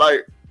yard?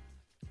 Like,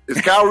 is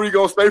Kyrie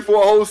going to stay for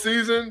a whole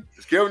season?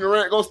 Is Kevin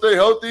Durant going to stay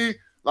healthy?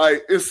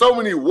 Like, there's so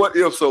many what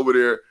ifs over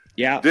there.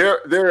 Yeah.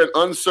 They're an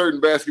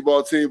uncertain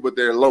basketball team, but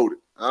they're loaded.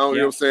 You know what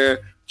I'm saying?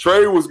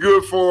 Trade was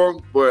good for him,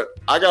 but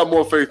I got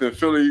more faith in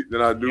Philly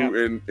than I do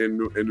in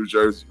New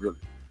Jersey, really.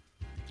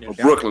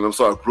 Brooklyn. I'm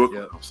sorry,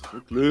 Brooklyn.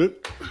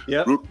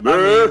 Yeah.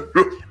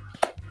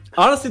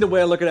 Honestly, the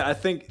way I look at it, I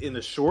think in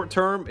the short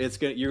term,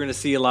 you're going to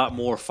see a lot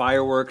more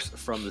fireworks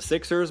from the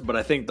Sixers. But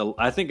I think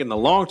in the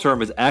long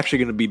term, it's actually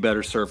going to be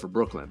better served for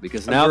Brooklyn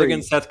because now they're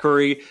getting Seth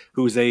Curry,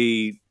 who's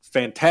a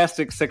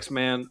fantastic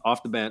 6-man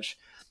off the bench.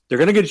 They're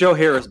going to get Joe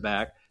Harris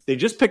back. They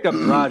just picked up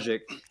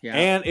Dragic,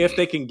 and if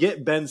they can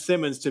get Ben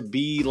Simmons to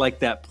be like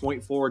that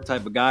point forward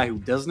type of guy who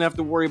doesn't have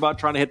to worry about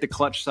trying to hit the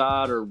clutch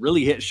shot or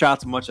really hit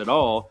shots much at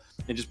all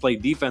and just play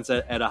defense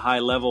at a high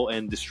level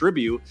and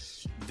distribute,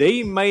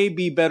 they may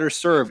be better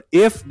served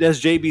if,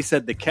 as JB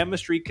said, the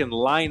chemistry can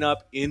line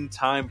up in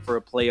time for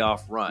a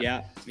playoff run.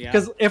 Yeah.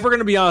 Because if we're going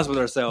to be honest with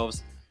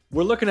ourselves,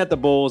 we're looking at the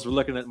Bulls, we're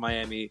looking at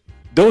Miami.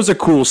 Those are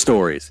cool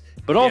stories.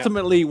 But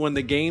ultimately, when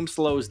the game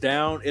slows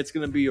down, it's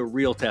going to be a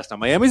real test. Now,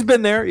 Miami's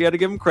been there. You got to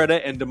give them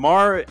credit. And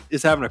DeMar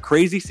is having a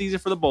crazy season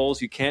for the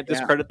Bulls. You can't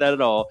discredit that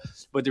at all.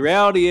 But the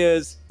reality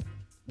is,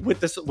 with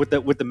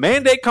the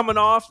mandate coming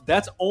off,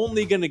 that's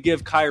only going to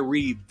give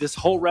Kyrie this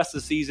whole rest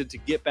of the season to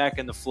get back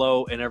in the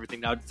flow and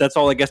everything. Now, that's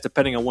all, I guess,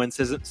 depending on when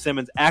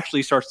Simmons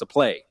actually starts to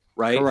play,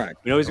 right?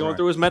 Correct. We know he's going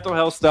through his mental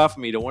health stuff. I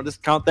mean, you don't want to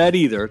discount that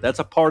either. That's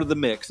a part of the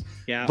mix.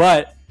 Yeah.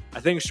 But I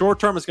think short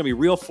term it's going to be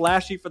real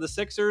flashy for the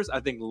Sixers. I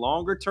think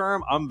longer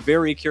term, I'm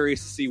very curious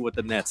to see what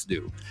the Nets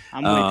do.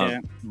 I'm with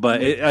that.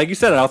 But like you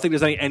said, I don't think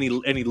there's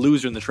any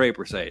loser in the trade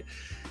per se.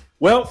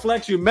 Well,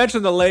 Flex, you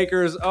mentioned the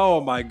Lakers.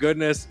 Oh my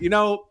goodness! You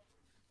know,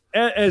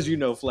 as you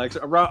know, Flex,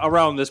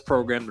 around this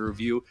program to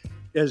review,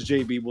 as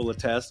JB will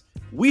attest,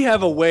 we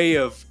have a way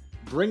of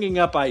bringing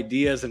up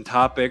ideas and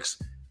topics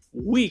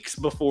weeks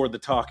before the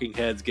talking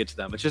heads get to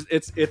them. It's just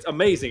it's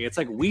amazing. It's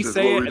like we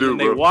say it, and then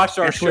they watch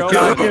our show.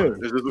 That's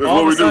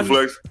what we do,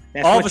 Flex.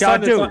 All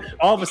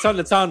of a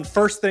sudden, it's on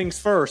First Things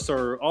First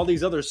or all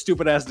these other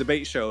stupid ass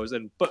debate shows,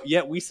 but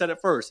yet we said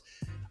it first.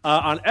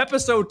 On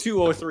episode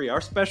 203, our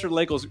special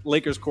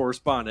Lakers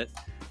correspondent,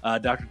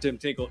 Dr. Tim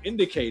Tinkle,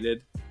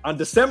 indicated on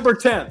December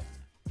 10th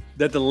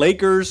that the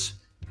Lakers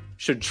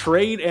should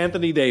trade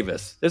Anthony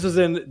Davis. This was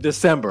in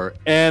December,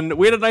 and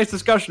we had a nice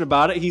discussion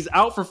about it. He's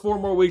out for 4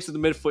 more weeks with a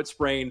midfoot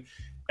sprain.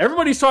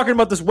 Everybody's talking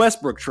about this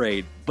Westbrook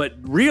trade, but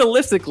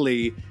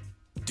realistically,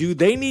 do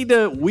they need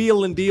to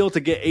wheel and deal to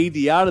get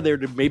AD out of there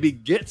to maybe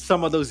get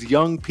some of those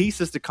young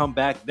pieces to come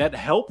back that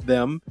help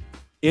them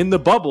in the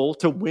bubble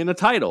to win a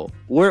title?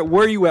 Where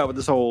are you at with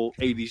this whole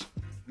AD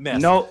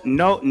mess?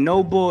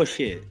 No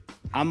bullshit.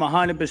 I'm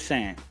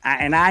 100%.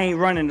 And I ain't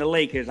running the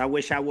Lakers. I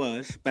wish I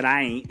was, but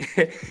I ain't.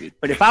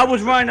 But if I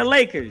was running the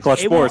Lakers,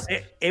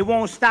 it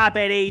won't stop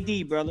at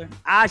AD, brother.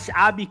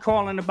 I'll be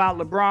calling about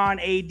LeBron,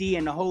 AD,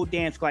 and the whole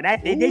damn squad.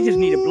 They just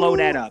need to blow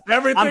that up.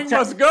 Everything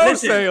must go,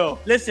 Sale.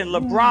 Listen,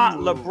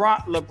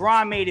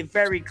 LeBron made it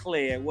very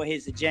clear what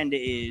his agenda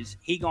is.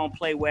 He gonna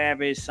play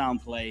wherever his son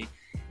play.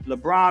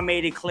 LeBron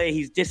made it clear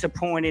he's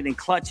disappointed, and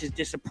Clutch is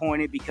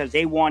disappointed because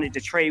they wanted to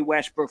trade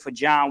Westbrook for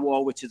John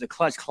Wall, which is a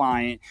Clutch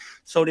client.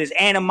 So there's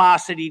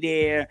animosity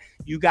there.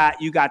 You got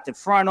the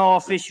front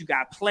office, you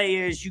got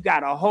players, you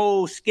got a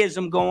whole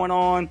schism going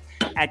on.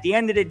 At the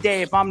end of the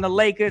day, if I'm the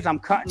Lakers, I'm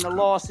cutting the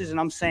losses and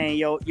I'm saying,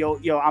 yo,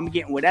 I'm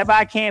getting whatever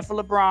I can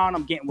for LeBron.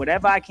 I'm getting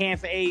whatever I can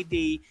for AD.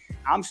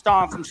 I'm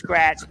starting from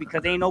scratch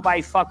because ain't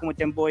nobody fucking with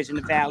them boys in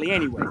the Valley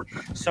anyway.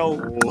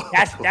 So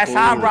that's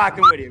how I'm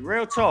rocking with it.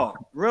 Real talk,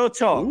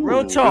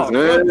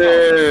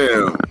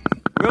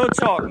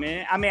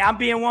 man. I mean, I'm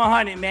being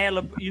 100,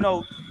 man.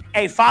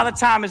 Hey, Father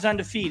Time is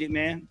undefeated,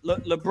 man.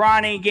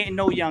 LeBron ain't getting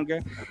no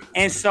younger.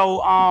 And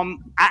so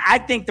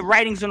I think the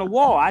writing's on the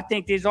wall. I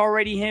think there's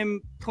already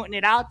him putting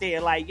it out there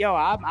like, yo,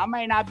 I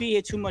might not be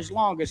here too much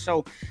longer.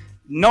 So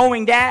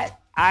knowing that,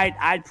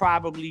 I'd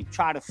probably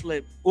try to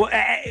flip. Well,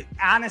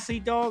 honestly,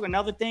 dog,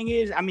 another thing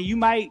is, I mean, you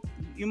might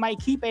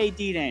keep AD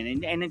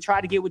then and then try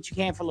to get what you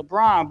can for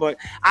LeBron, but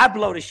I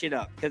blow the shit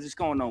up because it's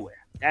going nowhere.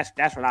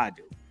 That's what I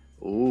do.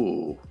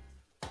 Ooh.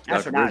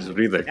 That's what I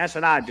do. That's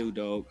what I do,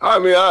 dog. I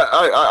mean,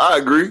 I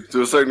agree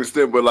to a certain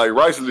extent, but like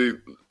rightfully,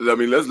 I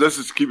mean, let's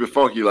just keep it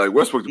funky. Like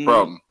Westbrook's the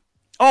problem.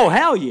 Oh,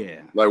 hell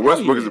yeah. Like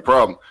Westbrook is the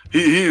problem.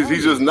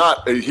 He's just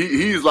not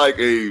he's like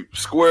a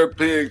square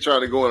peg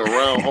trying to go in a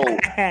round hole.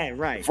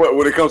 Right.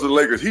 When it comes to the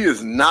Lakers, he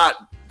is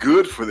not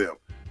good for them,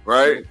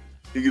 right?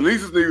 He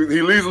leads the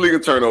league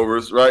in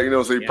turnovers, right? You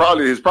know, so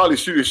his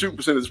shooting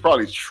percentage is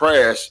probably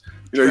trash.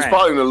 You know, he's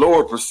probably in the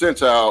lower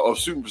percentile of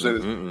shooting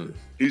percentage. Mm-mm.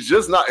 He's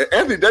just not.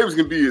 Anthony Davis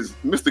can be as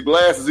Mr.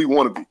 Glass as he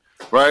want to be,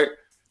 right?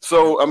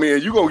 So, I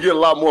mean, you're going to get a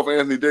lot more for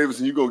Anthony Davis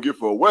than you're going to get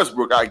for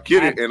Westbrook. I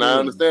get it, and I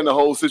understand the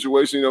whole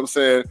situation, you know what I'm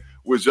saying,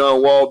 with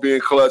John Wall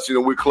being clutch, you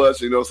know, with clutch,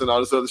 you know what I'm saying, all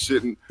this other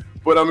shit.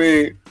 But, I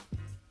mean,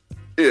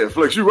 yeah,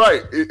 Flex, you're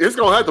right. It's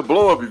going to have to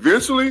blow up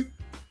eventually.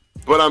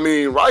 But, I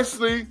mean,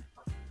 rightfully,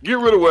 get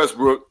rid of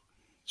Westbrook.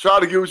 Try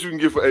to get what you can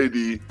get for AD.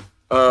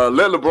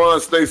 Let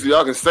LeBron stay so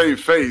y'all can save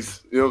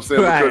face, you know what I'm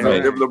saying?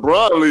 Because if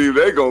LeBron leave,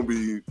 they're going to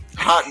be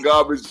hot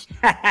garbage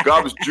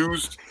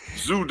juice.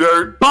 Zoo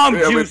dirt, bum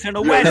juice in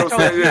the West Coast.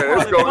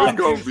 It's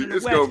gonna be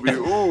it's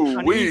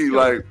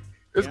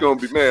gonna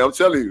be, man. I'm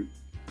telling you,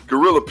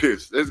 gorilla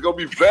piss. It's gonna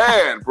be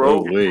bad, bro.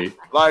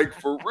 Like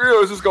for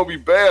real, it's just gonna be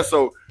bad.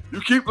 So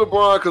you keep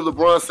LeBron because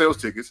LeBron sells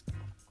tickets.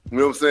 You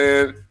know what I'm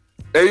saying?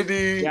 AD,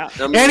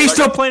 I mean, and he's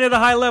still playing at a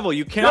high level.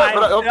 You can't.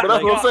 But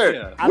that's what I'm saying.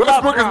 Yeah.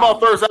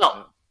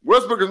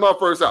 Westbrook is my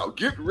first out.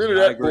 Get rid of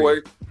that boy.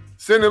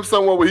 Send him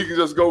somewhere where he can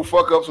just go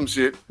fuck up some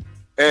shit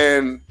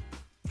and.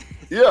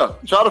 Yeah,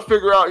 try to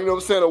figure out, you know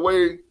what I'm saying, a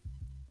way.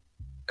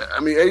 I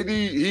mean, AD,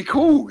 he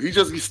cool. He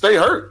stay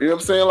hurt. You know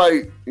what I'm saying?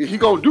 Like, he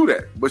gonna do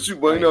that. But you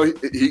know,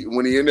 he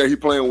when he in there, he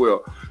playing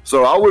well.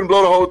 So I wouldn't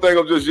blow the whole thing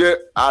up just yet.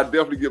 I'd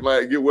definitely get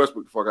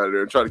Westbrook the fuck out of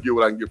there and try to get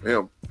what I can get for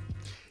him.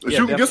 But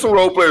you can get some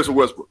role players for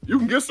Westbrook. You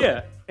can get some.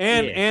 Yeah.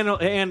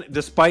 And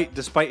despite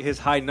his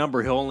high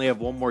number, he'll only have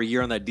one more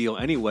year on that deal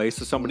anyway.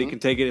 So somebody can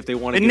take it if they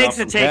want to. The Knicks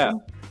will take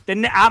him.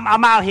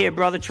 I'm out here,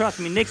 brother. Trust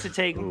me, Knicks will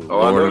take him.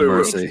 Oh, I know they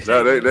will.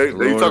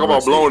 They talking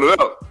about blowing it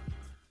up.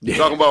 Yeah.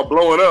 Talking about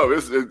blowing up.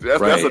 That's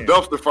a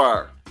dumpster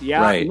fire.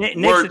 Yeah, right.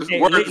 Word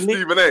to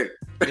Stephen A.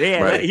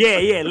 Yeah, right.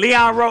 yeah.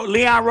 Leon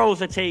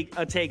Rose will take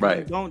him.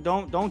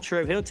 Don't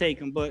trip. He'll take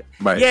him. But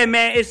yeah,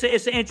 man, it's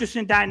an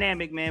interesting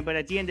dynamic, man. But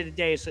at the end of the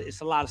day,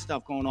 it's a lot of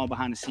stuff going on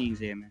behind the scenes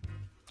there, man.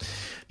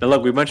 Now,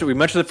 look, we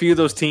mentioned a few of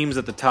those teams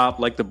at the top,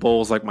 like the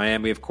Bulls, like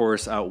Miami, of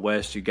course. Out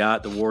west, you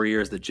got the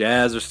Warriors, the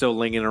Jazz are still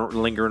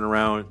lingering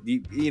around.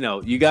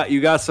 You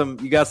got some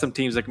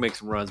teams that can make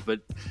some runs,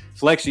 but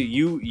Flex,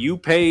 you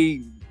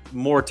pay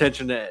more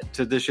attention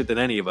to this shit than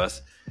any of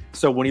us.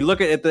 So when you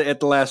look at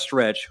the last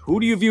stretch, who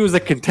do you view as the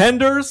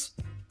contenders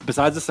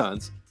besides the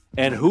Suns,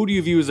 and who do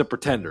you view as the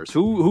pretenders?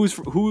 Who's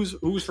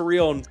for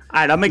real? And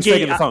all right,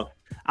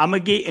 I'm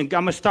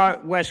gonna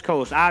start West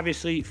Coast.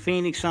 Obviously,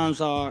 Phoenix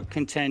Suns are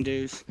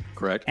contenders.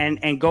 Correct.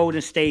 And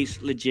Golden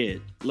State's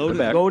legit.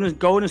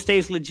 Golden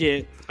State's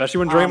legit. Especially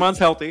when Draymond's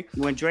healthy.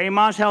 When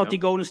Draymond's healthy,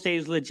 Golden State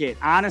is legit.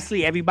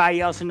 Honestly,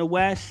 everybody else in the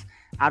West,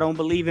 I don't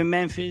believe in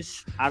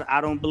Memphis.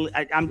 I don't believe.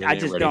 I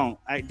just don't.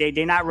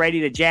 They're not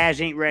ready. The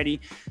Jazz ain't ready.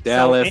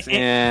 Dallas,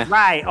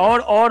 right.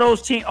 All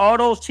those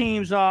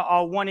teams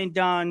are one and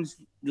dones.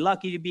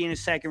 Lucky to be in the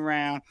second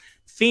round.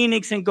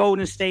 Phoenix and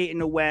Golden State in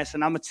the West,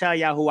 and I'm gonna tell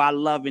y'all who I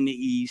love in the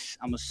East.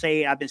 I'm gonna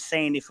say it. I've been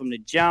saying it from the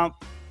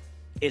jump.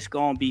 It's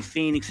gonna be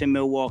Phoenix and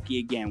Milwaukee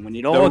again. When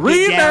it all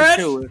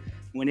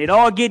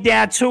get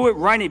down to it,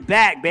 run it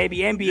back, baby.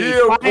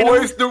 NBA Finals.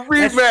 Boys, the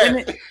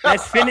rematch.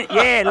 Let's finish.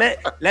 Yeah,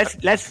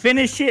 let's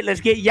finish it.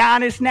 Let's get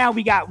Giannis now.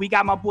 We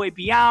got my boy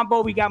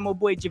Biyombo. We got my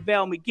boy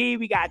JaVale McGee.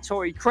 We got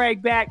Torrey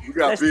Craig back. We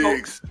got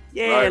bigs.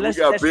 Yeah, we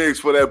got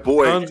bigs for that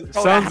boy.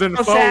 Suns and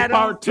Foe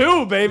Part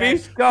 2, baby.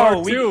 Let's go.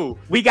 Part 2.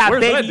 We got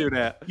Where's baby. Do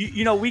that?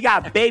 We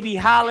got Baby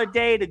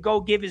Holiday to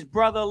go give his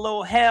brother a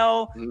little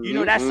hell.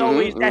 That's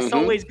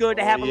always good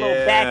to have a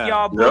little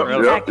backyard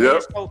book.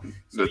 Yep.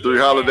 The 3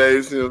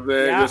 holidays, you know what I'm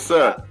saying? Yes,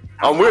 sir.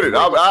 I'm with it.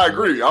 I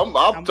agree.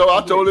 I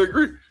totally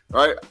agree.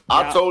 Right?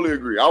 I totally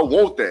agree. I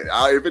want that.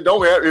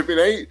 If it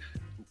ain't,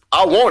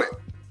 I want it.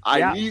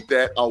 I need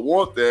that. I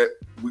want that.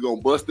 We're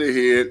gonna bust their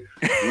head.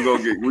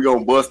 We're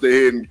gonna bust their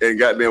head and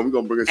goddamn, we're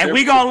gonna bring a and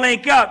we're gonna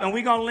link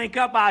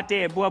up out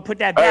there, boy. Put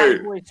that Valley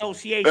Boy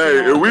Association.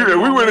 If we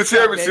win a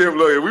championship,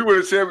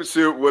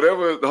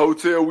 whatever the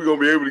hotel we're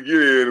gonna be able to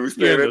get in, and we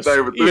stay in that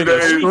thing for 3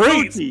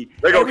 days.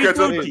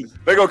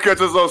 They gonna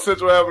catch us on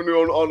Central Avenue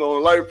on the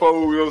light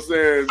pole, you know what I'm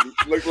saying?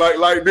 Look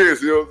like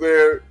this, you know what I'm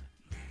saying?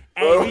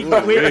 Hey,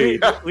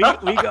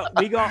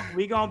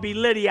 we gonna be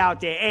litty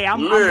out there. Hey,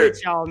 I'm with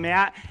y'all,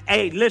 man.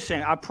 Hey,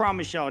 listen, I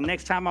promise y'all,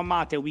 next time I'm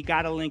out there, we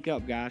gotta link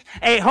up, guys.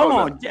 Hey, hold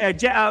on,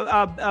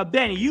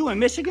 Benny, you in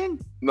Michigan?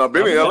 No,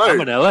 Benny, LA.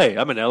 I'm in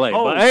LA.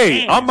 Oh, but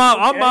hey, I'm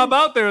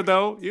out there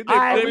though. You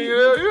think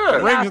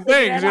bring some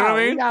things, you know what I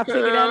mean? We gotta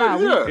figure that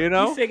out.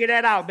 Yeah. We figure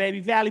that out,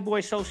 baby. Valley Boy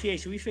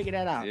Association, we figure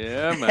that out.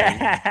 Yeah,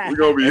 man. We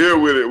gonna be here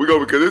with it.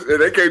 Because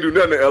they can't do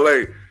nothing in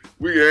LA.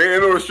 We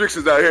ain't no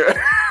restrictions out here.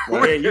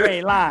 You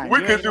ain't lying.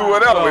 We can do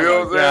whatever, you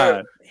know what I'm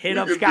saying? Hit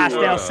up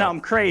Scottsdale,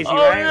 something crazy,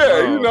 right?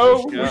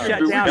 Oh, yeah, we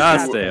shut down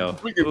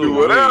Scottsdale. We can do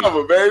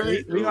whatever,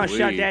 baby. We're going to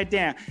shut that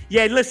down.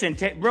 Yeah, listen,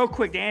 real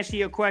quick, to answer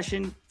your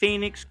question,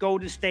 Phoenix,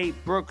 Golden State,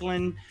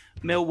 Brooklyn,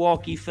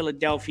 Milwaukee,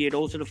 Philadelphia,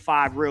 those are the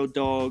 5 real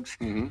dogs.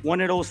 Mm-hmm.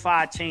 One of those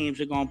 5 teams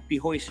are going to be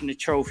hoisting the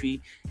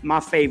trophy. My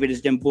favorite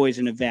is them boys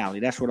in the Valley.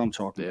 That's what I'm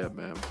talking about.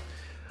 Yeah, man.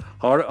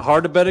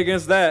 Hard to bet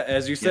against that,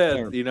 as you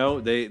said.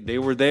 They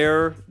were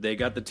there. They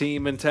got the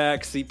team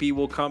intact. CP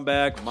will come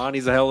back.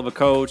 Monty's a hell of a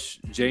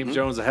coach. James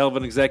Jones a hell of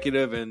an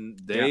executive, and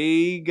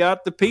they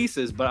got the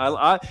pieces. But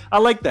I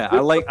like that. I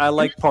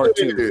like part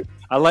 2.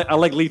 I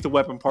like Lethal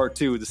Weapon Part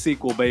 2, the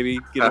sequel, baby.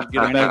 Get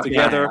them back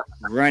together.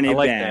 Run it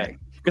back.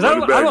 Because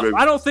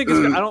I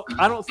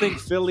don't think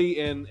Philly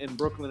and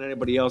Brooklyn and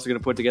anybody else are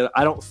going to put together.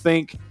 I don't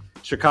think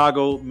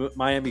Chicago,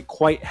 Miami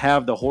quite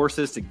have the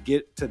horses to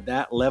get to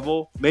that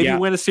level. Maybe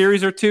win a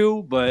series or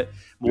 2, but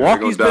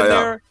Milwaukee's been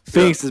there.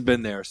 Phoenix has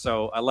been there.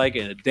 So I like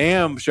it. A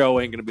damn show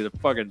ain't going to be the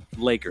fucking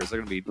Lakers.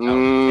 They're going to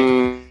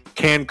be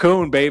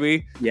Cancun,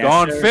 baby.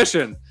 Gone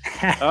fishing.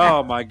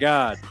 Oh, my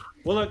God.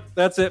 Well, look,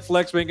 that's it,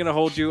 Flex. We ain't going to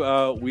hold you.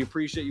 We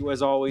appreciate you,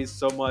 as always,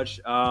 so much.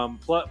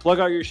 Plug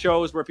out your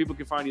shows where people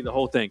can find you, the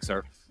whole thing,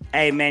 sir.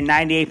 Hey, man,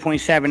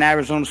 98.7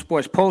 Arizona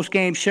Sports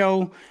Postgame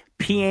Show.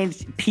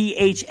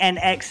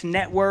 PHNX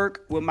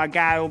Network with my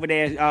guy over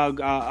there, Greg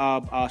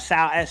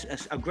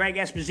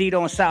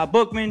Esposito and Sal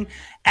Bookman,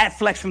 at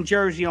Flex from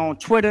Jersey on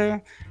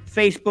Twitter,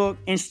 Facebook,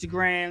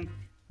 Instagram.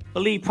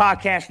 Believe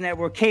Podcast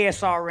Network,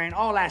 KSRN,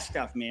 all that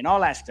stuff, man.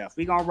 All that stuff.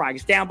 We gonna rock.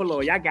 It's down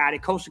below. Y'all got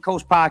it. Coast to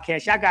Coast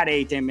Podcast. Y'all got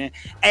everything, man.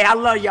 Hey, I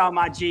love y'all,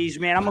 my G's,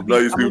 man. I'm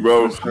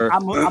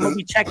gonna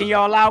be checking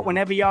y'all out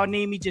whenever y'all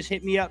need me. Just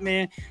hit me up,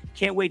 man.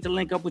 Can't wait to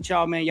link up with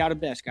y'all, man. Y'all the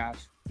best,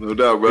 guys. No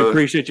doubt, brother. We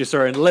appreciate you,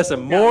 sir. And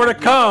listen, more to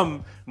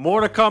come.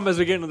 More to come as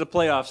we get into the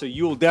playoffs. So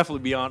you will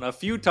definitely be on a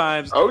few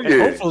times. Oh, yeah.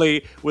 And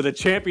hopefully with a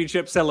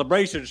championship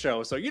celebration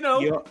show. So, you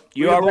already know.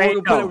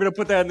 We're going to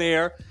put that in the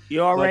air.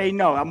 You already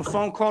know. I'm a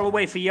phone call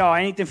away for y'all.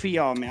 Anything for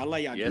y'all, man. I love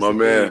y'all. Yes, my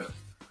man.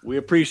 We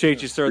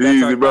appreciate you, sir. That's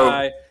Easy, our bro.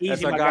 guy.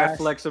 That's our guy,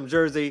 Flex from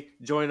Jersey.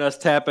 Join us,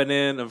 tapping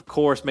in. Of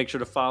course, make sure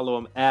to follow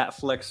him at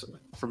Flex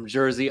from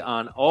Jersey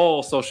on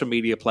all social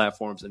media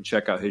platforms and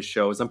check out his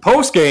shows. And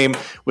post game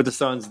with the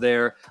Suns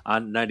there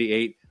on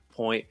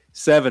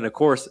 98.7. Of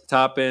course,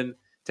 tapping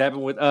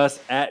with us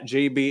at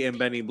JB and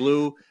Benny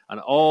Blue on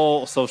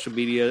all social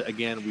media.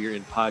 Again, we are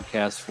in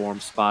podcast form,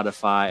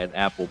 Spotify and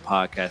Apple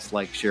Podcasts.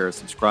 Like, share, and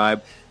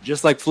subscribe.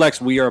 Just like Flex,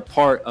 we are a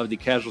part of the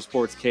Casual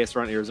Sports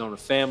KSRN Arizona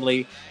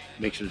family.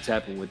 Make sure to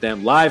tap in with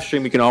them. Live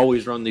stream, you can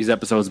always run these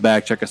episodes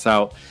back. Check us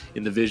out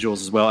in the visuals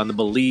as well on the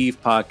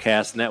Believe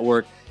Podcast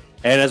Network.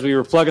 And as we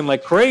were plugging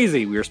like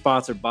crazy, we are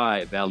sponsored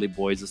by Valley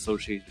Boys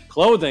Association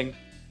Clothing.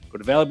 Go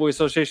to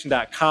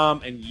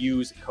valleyboysassociation.com and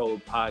use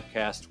code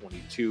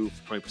podcast22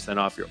 for 20%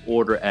 off your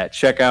order at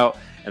checkout.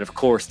 And of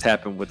course,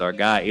 tap in with our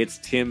guy. It's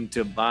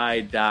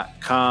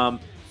timtobuy.com.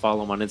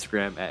 Follow him on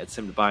Instagram at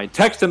timtobuy. And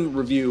text him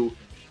review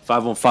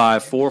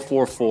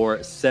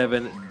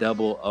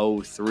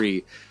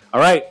 515-444-7003. All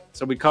right,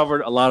 so we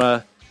covered a lot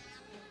of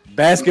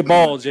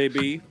basketball,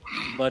 JB,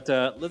 but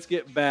let's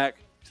get back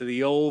to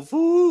the old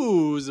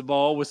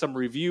foosball with some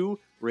review,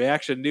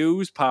 reaction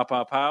news,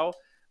 pow.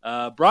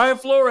 Brian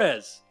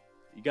Flores,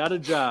 you got a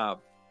job.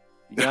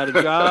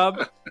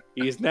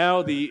 He is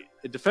now the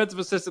defensive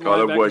assistant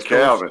linebacker.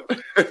 Calvin.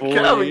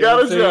 Calvin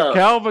got a job.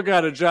 Calvin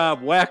got a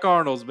job. Whack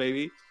Arnold's,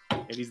 baby.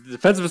 And he's the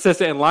defensive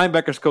assistant and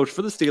linebackers coach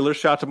for the Steelers.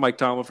 Shout out to Mike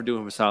Tomlin for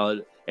doing him a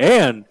solid.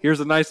 And here's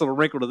a nice little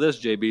wrinkle to this,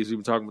 JB, as we've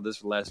been talking about this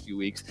for the last few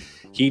weeks.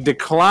 He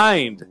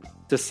declined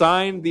to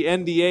sign the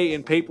NDA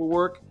and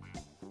paperwork,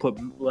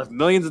 left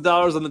millions of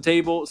dollars on the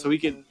table so he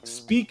can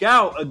speak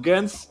out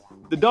against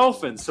the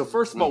Dolphins. So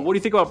first of all, what do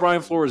you think about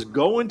Brian Flores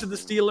going to the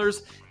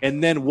Steelers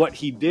and then what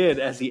he did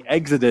as he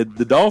exited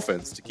the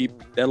Dolphins to keep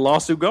that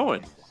lawsuit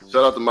going?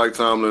 Shout out to Mike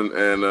Tomlin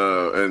and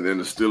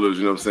the Steelers.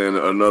 You know what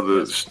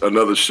I'm saying?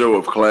 Another show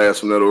of class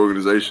from that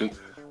organization.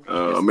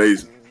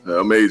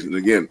 Amazing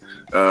again.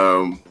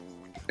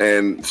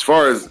 And as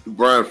far as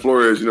Brian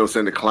Flores, you know what I'm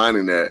saying,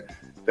 declining that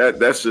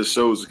just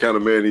shows the kind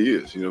of man he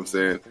is. You know what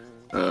I'm saying?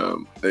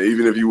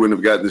 Even if you wouldn't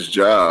have got this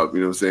job,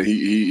 you know what I'm saying,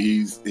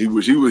 he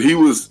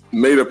was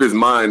made up his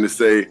mind to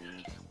say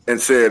and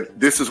said,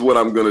 this is what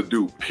I'm gonna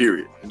do,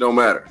 period. It don't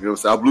matter. You know what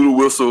I'm saying? I blew the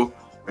whistle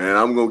and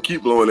I'm gonna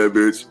keep blowing that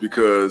bitch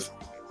because,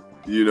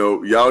 you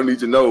know, y'all need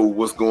to know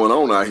what's going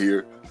on out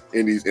here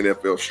in these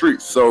NFL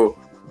streets. So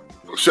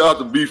shout out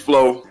to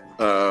B-Flow.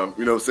 You know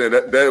what I'm saying?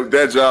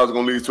 That job is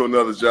gonna lead to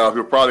another job.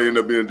 He'll probably end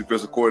up being a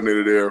defensive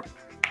coordinator there.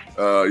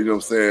 You know what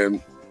I'm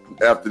saying,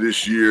 after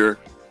this year.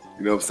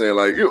 You know what I'm saying?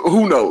 Like,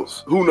 who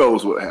knows? Who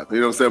knows what happened?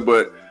 You know what I'm saying?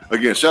 But,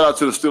 again, shout out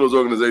to the Steelers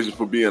organization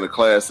for being a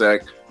class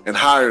act and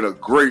hiring a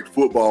great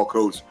football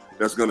coach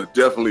that's going to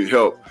definitely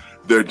help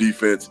their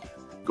defense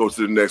go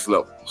to the next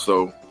level.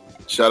 So,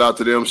 shout out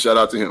to them. Shout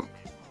out to him.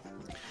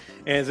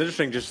 And it's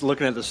interesting just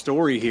looking at the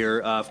story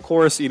here. Of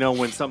course, you know,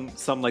 when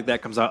something like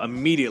that comes out,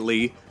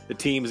 immediately the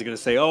team is going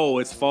to say, oh,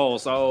 it's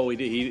false. Oh,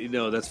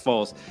 that's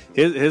false.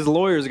 His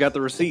lawyers got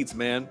the receipts,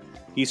 man.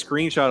 He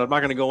screenshot. I'm not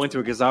going to go into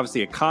it because it's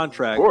obviously a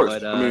contract. Of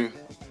course. But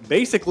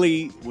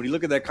basically, when you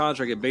look at that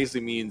contract, it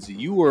basically means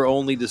you were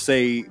only to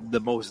say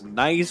the most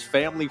nice,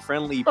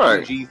 family-friendly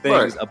PG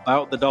things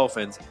about the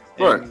Dolphins.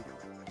 And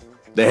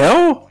the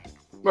hell?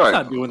 Right. I'm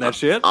not doing that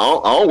shit. I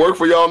don't work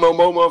for y'all no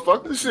more,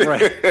 motherfucker. Shit.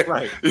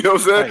 Right. You know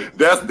what I'm saying? Right.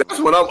 That's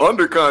when I'm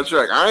under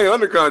contract. I ain't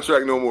under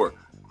contract no more.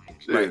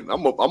 Shit. Right.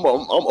 I'm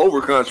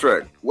over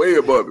contract. Way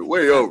above it.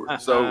 Way over.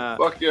 So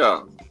fuck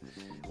y'all.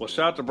 Well,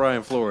 shout out to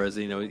Brian Flores.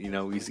 You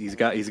know, he's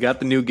got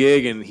the new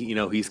gig, and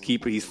he's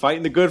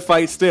fighting the good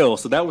fight still.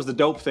 So that was the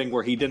dope thing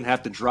where he didn't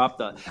have to drop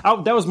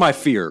that was my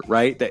fear,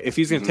 right? That if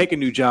he's going to take a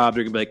new job,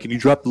 they're going to be like, "Can you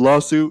drop the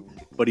lawsuit?"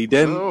 But he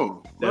didn't.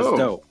 That's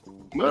dope.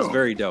 That's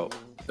very dope.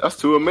 That's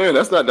to a man.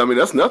 That's not. I mean,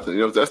 that's nothing. You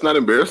know, that's not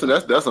embarrassing.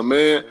 That's a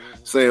man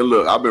saying,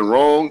 "Look, I've been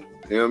wrong."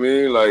 You know what I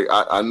mean? Like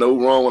I know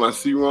wrong when I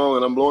see wrong,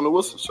 and I'm blowing the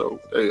whistle. So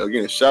hey,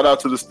 again, shout out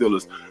to the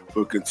Steelers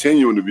for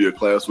continuing to be a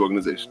class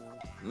organization.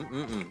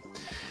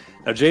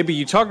 Now, JB,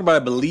 you talked about, I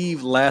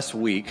believe, last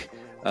week.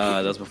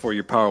 That was before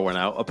your power went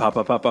out.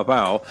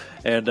 Pow.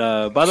 And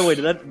by the way,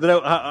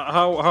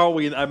 how are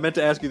we? I meant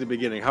to ask you at the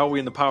beginning. How are we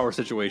in the power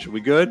situation? We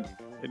good?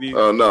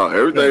 No,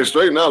 everything's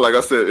straight now. Like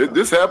I said,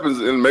 this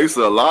happens in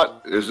Mesa a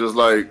lot. It's just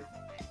like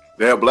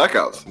they have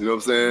blackouts. You know what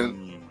I'm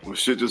saying? When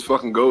shit just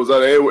fucking goes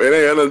out. It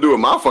ain't nothing to do with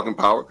my fucking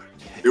power.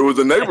 It was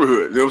the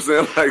neighborhood. You know what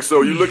I'm saying? Like,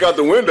 so you look out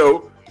the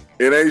window,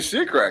 it ain't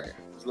shit cracking.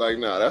 It's like,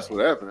 nah, that's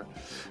what happened.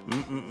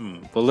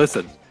 Well,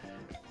 listen.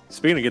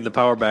 Speaking of getting the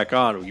power back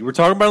on, you were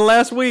talking about it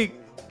last week.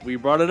 We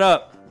brought it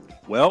up.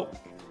 Well,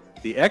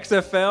 the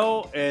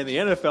XFL and the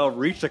NFL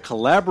reached a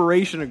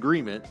collaboration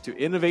agreement to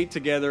innovate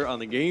together on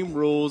the game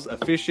rules,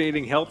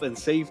 officiating, health, and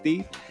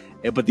safety.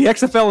 But the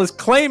XFL is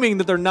claiming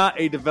that they're not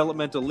a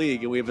developmental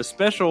league. And we have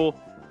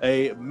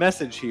a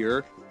message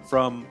here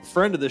from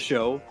friend of the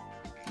show,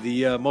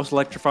 the most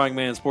electrifying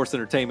man in sports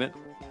entertainment,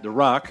 The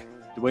Rock,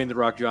 Dwayne The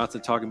Rock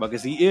Johnson, talking about,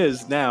 because he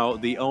is now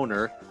the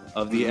owner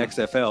of the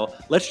XFL.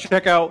 Let's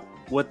check out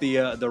what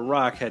the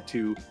Rock had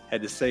to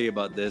say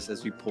about this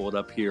as we pull it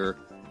up here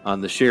on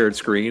the shared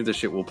screen. The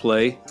shit will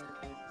play.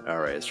 All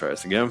right, let's try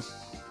this again.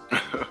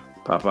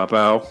 Pow, pow,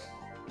 pow.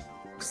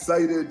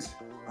 Excited.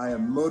 I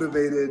am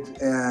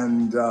motivated,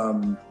 and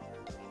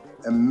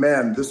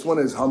man, this one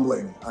is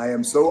humbling. I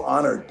am so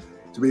honored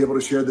to be able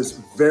to share this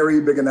very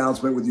big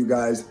announcement with you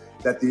guys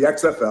that the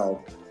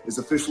XFL is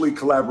officially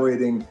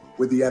collaborating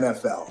with the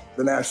NFL,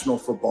 the National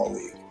Football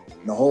League.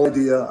 And the whole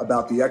idea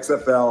about the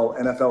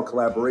XFL-NFL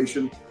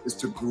collaboration is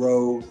to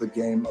grow the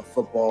game of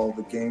football,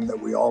 the game that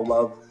we all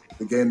love,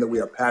 the game that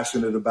we are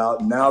passionate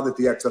about. Now that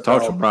the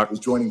XFL is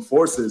joining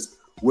forces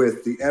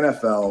with the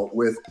NFL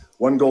with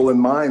one goal in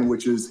mind,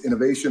 which is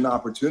innovation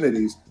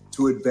opportunities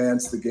to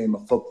advance the game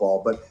of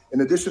football. But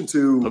in addition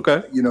to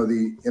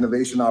the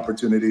innovation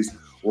opportunities,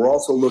 we're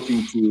also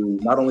looking to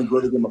not only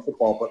grow the game of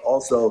football, but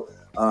also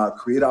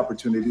create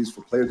opportunities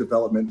for player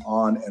development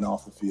on and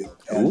off the field.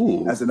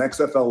 And as an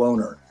XFL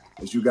owner,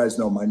 as you guys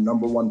know, my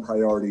number one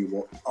priority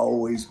will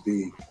always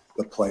be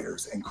the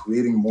players and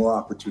creating more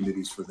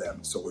opportunities for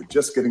them. So we're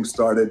just getting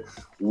started.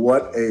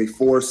 What a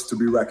force to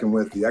be reckoned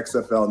with, the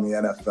XFL and the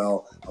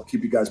NFL. I'll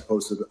keep you guys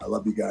posted. I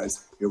love you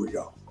guys. Here we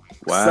go.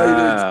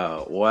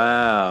 Wow. Excited.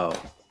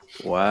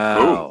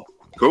 Wow.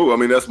 Cool. I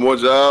mean, that's more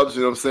jobs.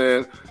 You know what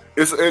I'm saying?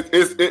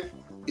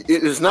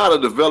 It's not a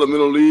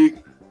developmental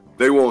league.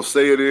 They won't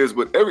say it is,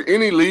 but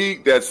any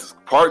league that's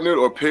partnered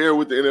or paired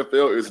with the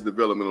NFL is a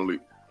developmental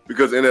league,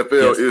 because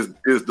NFL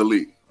is the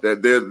league.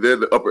 That they're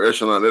the upper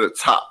echelon. They're the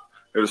top.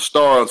 They're the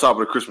star on top of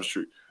the Christmas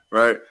tree,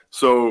 right?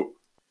 So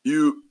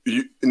you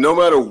no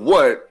matter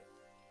what,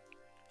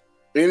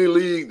 any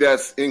league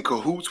that's in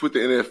cahoots with the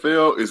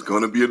NFL is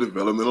going to be a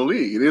developmental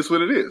league. It is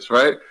what it is,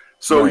 right?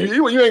 So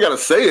you ain't got to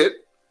say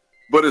it,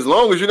 but as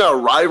long as you're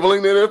not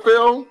rivaling the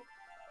NFL,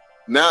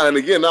 now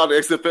the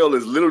XFL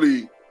is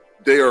literally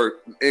they're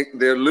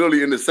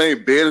literally in the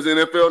same bed as the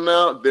NFL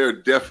now.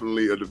 They're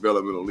definitely a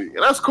developmental league,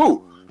 and that's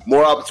cool.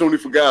 More opportunity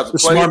for guys to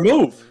play. Smart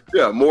move.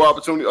 Yeah, more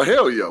opportunity. Oh,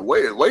 hell yeah,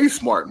 way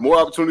smart. More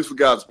opportunities for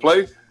guys to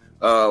play.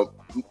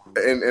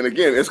 And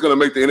again, it's going to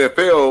make the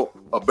NFL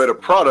a better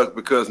product,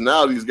 because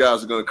now these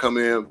guys are going to come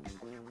in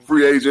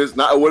free agents.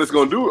 Not what it's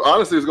going to do,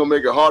 honestly, it's going to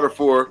make it harder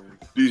for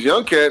these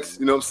young cats,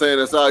 you know what I'm saying,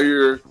 that's out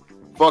here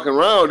fucking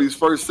around, these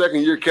first,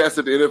 second year cats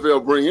that the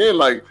NFL bring in.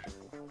 Like,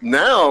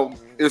 now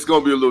it's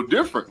going to be a little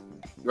different,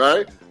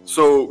 right?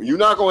 So you're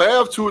not going to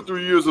have 2 or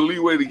 3 years of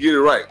leeway to get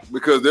it right,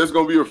 because there's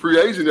going to be a free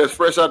agent that's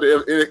fresh out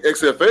the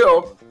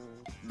XFL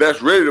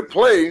that's ready to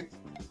play,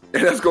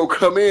 and that's going to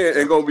come in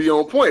and going to be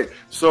on point.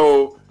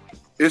 So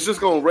it's just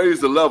going to raise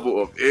the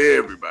level of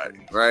everybody,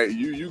 right?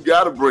 You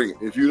got to bring it.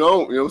 If you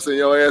don't, you know what I'm saying,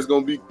 your ass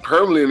going to be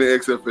permanently in the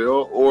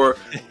XFL, or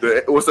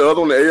what's the other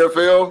one, the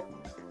AFL?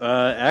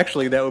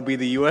 Actually, that would be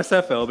the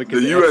USFL,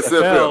 because the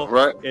USFL,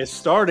 right, is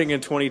starting in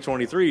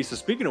 2023. So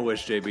speaking of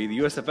which, JB, the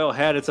USFL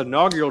had its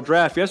inaugural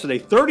draft yesterday,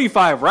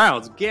 35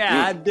 rounds.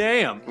 God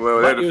damn.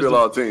 Well, they had to fill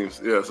out teams.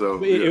 Yeah, so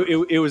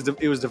it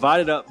was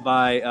divided up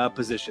by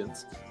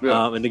positions,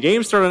 and the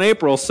games start in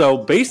April. So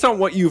based on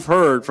what you've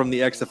heard from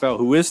the XFL,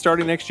 who is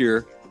starting next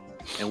year,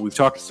 and we've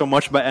talked so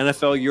much about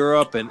NFL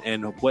Europe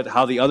and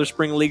how the other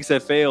spring leagues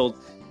have failed,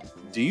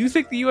 do you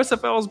think the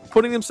USFL is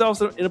putting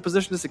themselves in a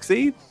position to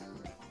succeed?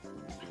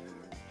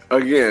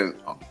 Again,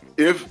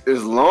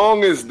 as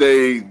long as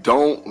they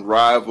don't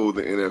rival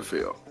the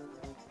NFL,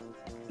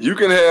 you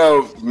can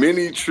have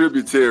many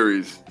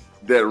tributaries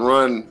that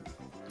run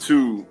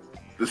to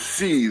the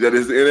sea that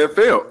is the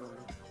NFL,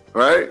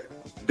 right?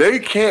 They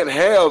can't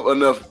have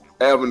enough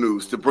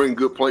avenues to bring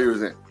good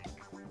players in.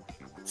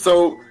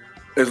 So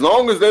as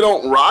long as they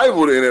don't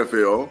rival the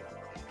NFL,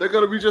 they're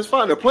going to be just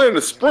fine. They're playing in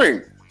the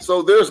spring,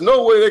 so there's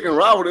no way they can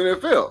rival the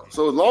NFL.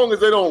 So as long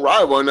as they don't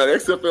rival, and that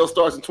XFL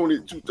starts in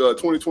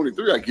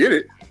 2023, I get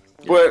it.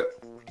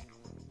 But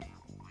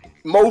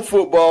more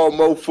football.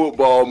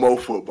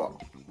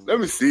 Let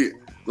me see it.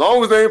 As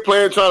long as they ain't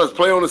trying to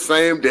play on the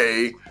same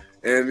day,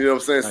 and you know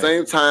what I'm saying,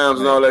 same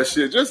times and all that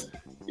shit, just,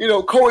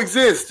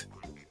 coexist.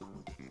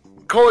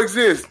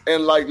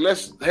 And like,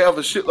 let's have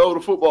a shitload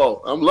of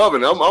football. I'm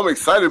loving it. I'm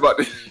excited about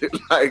this shit.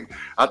 Like,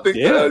 I think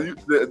the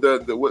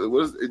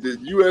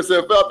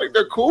USFL, I think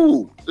they're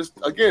cool. Just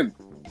again,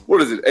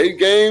 what is it? 8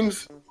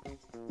 games?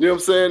 You know what I'm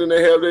saying? And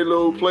they have their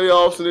little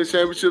playoffs and their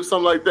championships,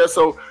 something like that.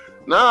 So,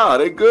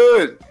 they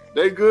good.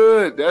 They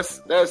good.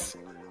 That's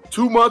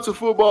 2 months of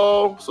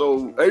football.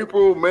 So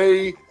April,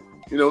 May, you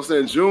know what I'm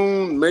saying,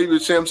 June, maybe the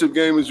championship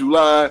game in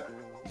July.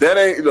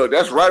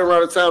 That's right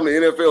around the time the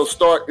NFL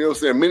start, you know what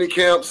I'm saying, mini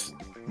camps.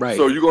 Right.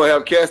 So you're going to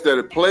have cats that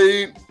have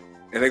played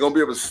and they're gonna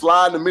be able to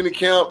slide in the mini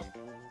camp.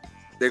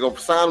 They're gonna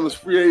sign them as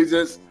free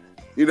agents.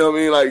 You know what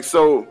I mean? Like,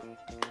 so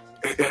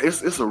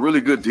it's a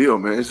really good deal,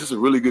 man. It's just a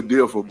really good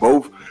deal for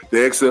both the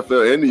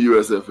XFL and the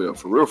USFL.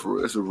 For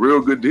real. It's a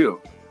real good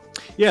deal.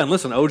 Yeah, and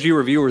listen, OG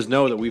reviewers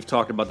know that we've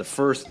talked about the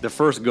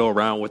first go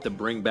around with the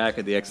bring back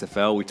of the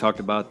XFL. We talked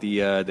about the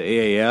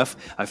AAF.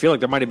 I feel like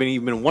there might have been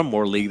even one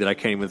more league that I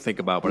can't even think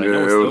about, but I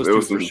know it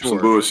was some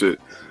bullshit,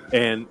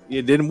 and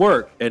it didn't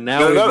work. And now,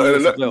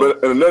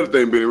 but another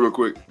thing, Benny, real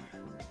quick,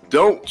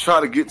 don't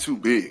try to get too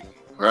big,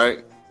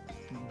 right?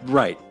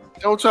 Right.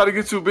 Don't try to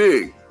get too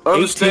big.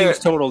 Understand 8 teams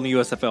total in the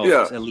USFL.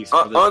 Yeah, at least.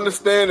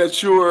 Understand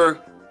that you're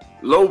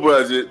low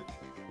budget.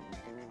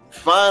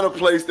 Find a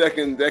place that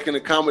can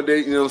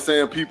accommodate, you know what I'm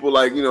saying, people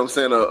like, you know what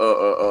I'm saying,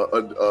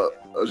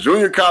 a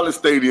junior college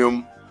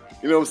stadium,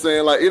 you know what I'm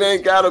saying? Like, it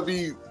ain't got to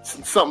be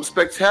something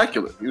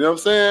spectacular, you know what I'm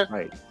saying?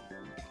 Right.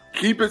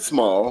 Keep it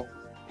small.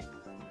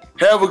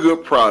 Have a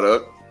good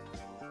product.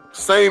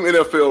 Same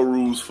NFL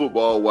rules,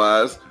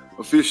 football-wise,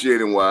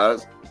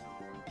 officiating-wise.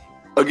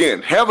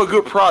 Again, have a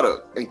good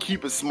product and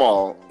keep it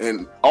small.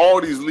 And all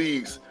these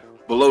leagues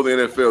below the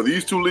NFL,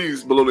 these 2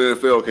 leagues below the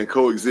NFL can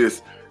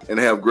coexist and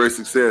have great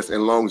success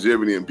and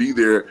longevity and be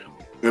there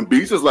and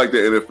be just like the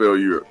NFL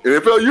Europe.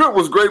 NFL Europe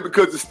was great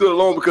because it stood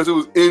alone because it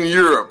was in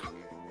Europe.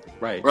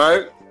 Right.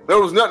 There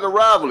was nothing to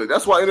rival it.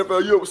 That's why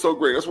NFL Europe was so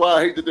great. That's why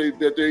I hate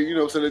that they you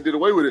know, so they did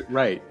away with it.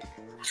 Right.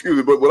 Excuse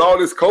me, but with all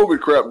this COVID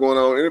crap going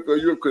on,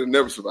 NFL Europe could have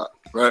never survived,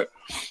 right?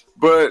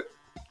 But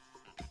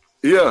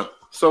yeah,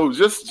 so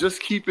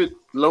just keep it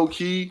low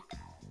key,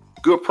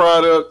 good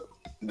product.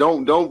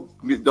 Don't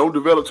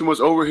develop too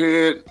much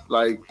overhead.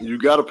 Like, you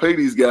got to pay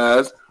these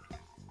guys.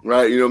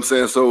 Right, you know what I'm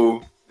saying?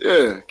 So,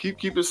 yeah, keep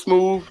it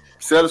smooth,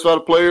 satisfy the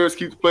players,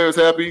 keep the players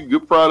happy,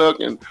 good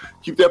product, and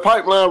keep that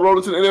pipeline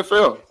rolling to the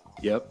NFL.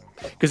 Yep.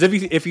 Because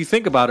if you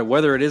think about it,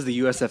 whether it is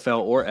the USFL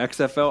or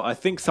XFL, I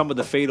think some of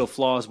the fatal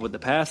flaws with the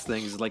past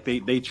things, like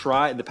they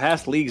try the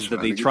past leagues that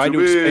they tried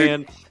to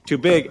expand too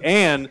big,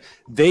 and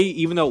they,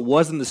 even though it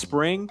was in the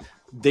spring,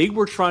 they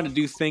were trying to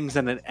do things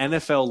at an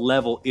NFL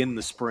level in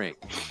the spring,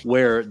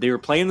 where they were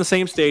playing the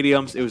same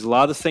stadiums. It was a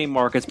lot of the same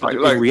markets, but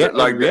like the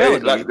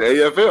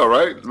AFL,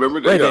 right?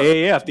 Remember the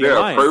AAF, the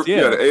Alliance, the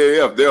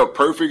AAF. They're a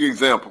perfect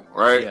example,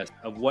 right? Yes,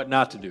 of what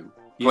not to do.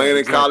 Playing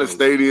in college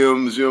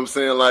stadiums, you know what I'm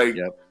saying? Like,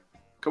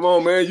 come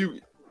on,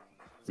 man,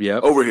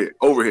 overhead.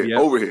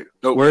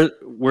 Nope.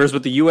 Whereas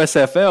with the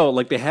USFL,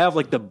 like, they have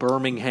like the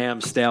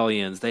Birmingham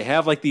Stallions, they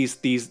have like these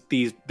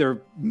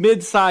they're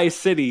mid-sized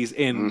cities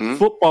in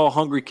football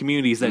hungry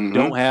communities that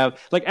don't have,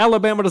 like,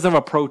 Alabama doesn't have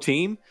a pro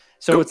team,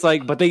 so it's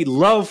like, but they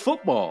love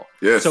football.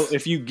 Yes. So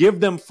if you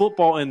give them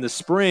football in the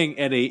spring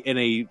in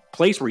a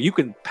place where you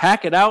can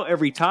pack it out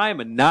every time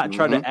and not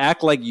try to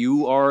act like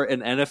you are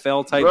an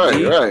NFL type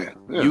league,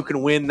 you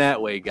can win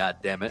that way. God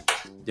damn it,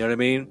 you know what I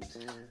mean?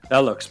 Now,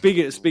 look,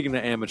 speaking of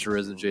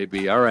amateurism,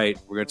 JB, all right,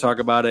 we're going to talk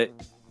about it.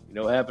 You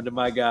know what happened to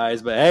my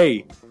guys, but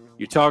hey,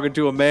 you're talking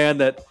to a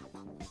man in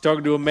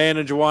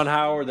Juwan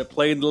Howard that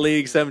played in the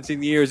league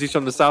 17 years. He's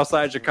from the south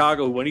side of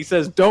Chicago. When he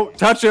says, don't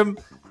touch him.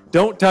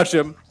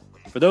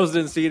 For those that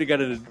didn't see it, he got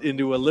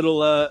into a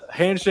little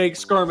handshake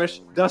skirmish,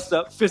 dust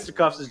up,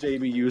 fisticuffs, as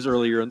JB used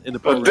earlier in the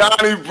program.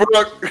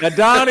 Donnybrook.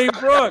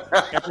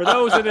 And for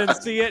those that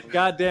didn't see it,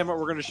 God damn it, we're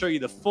going to show you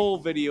the full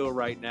video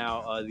right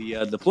now,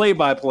 the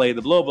play-by-play,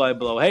 the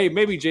blow-by-blow. Hey,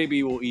 maybe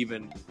JB will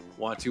even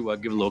want to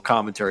give a little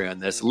commentary on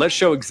this. Let's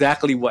show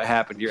exactly what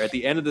happened here. At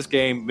the end of this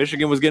game,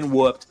 Michigan was getting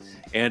whooped,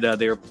 and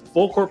they were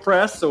full court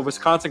press, so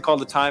Wisconsin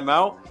called the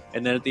timeout,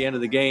 and then at the end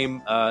of the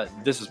game,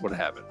 this is what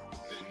happened.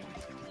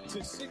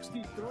 To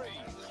 63.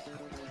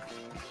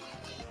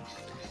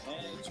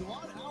 And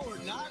Juwan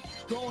Howard not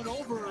going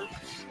over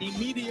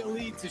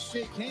immediately to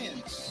shake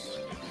hands.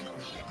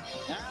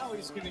 Now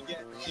he's going to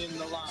get in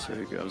the line. So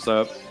he goes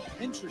up.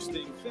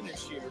 Interesting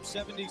finish here.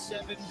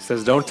 77.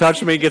 Says, don't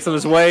touch me. Gets in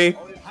his way.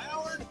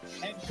 Howard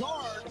and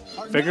guard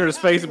finger in his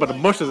face, but to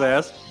mush his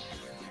ass.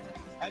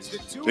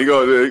 Here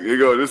you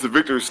go. This is a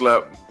victory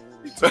slap.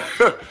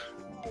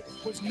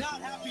 Was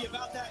not happy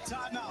about that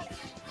timeout.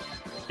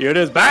 Here it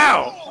is.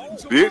 Bow!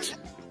 Bitch.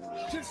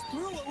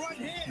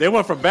 They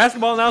went from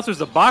basketball announcers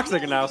to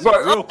boxing announcers.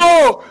 Juwan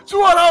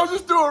Howard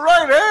just threw a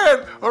right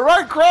hand, a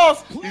right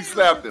cross. He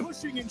slapped him.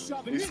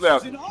 He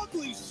slapped him.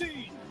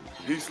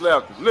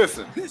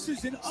 Listen. This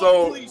is an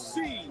so, ugly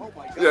scene. Oh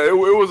my God. Yeah, it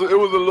was a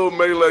little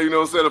melee, you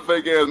know what I'm saying, a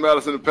fake ass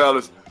Malice in the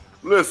Palace.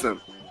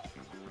 Listen,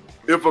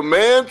 if a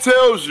man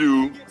tells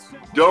you,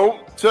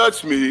 don't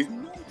touch me,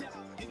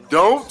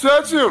 don't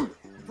touch him.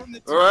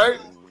 All right?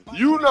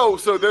 You know,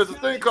 so there's a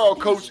thing called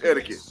coach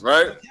etiquette,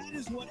 right?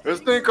 There's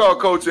a thing called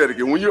coach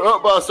etiquette. When you're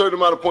up by a certain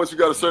amount of points, you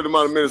got a certain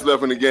amount of minutes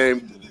left in the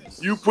game,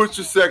 you put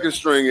your second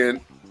string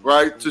in,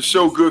 right, to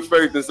show good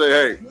faith and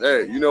say,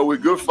 hey, you know, we're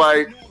good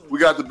fight. We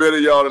got the better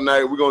of y'all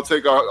tonight. We're going to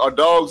take our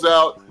dogs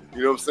out.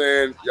 You know what I'm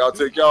saying? Y'all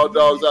take y'all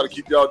dogs out and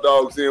keep y'all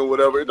dogs in,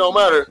 whatever. It don't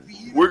matter.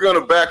 We're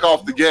going to back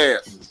off the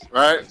gas,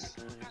 right?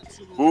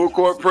 Full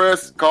court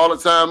press, call a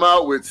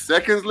timeout with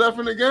seconds left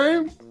in the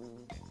game.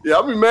 Yeah,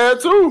 I'll be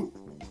mad too.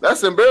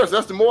 That's embarrassing.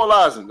 That's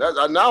demoralizing. Now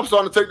I'm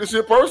starting to take this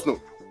shit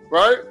personal,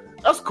 right?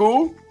 That's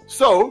cool.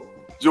 So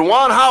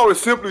Juwan Howard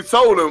simply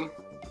told him,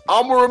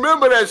 I'm going to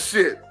remember that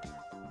shit.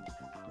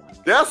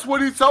 That's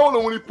what he told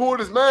him when he pulled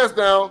his mask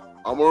down.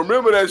 I'm going to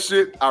remember that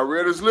shit. I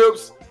read his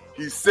lips.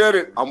 He said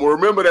it. I'm going to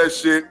remember that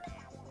shit.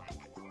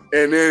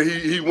 And then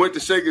he went to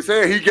shake his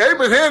hand. He gave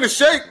his hand to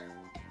shake,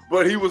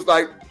 but he was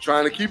like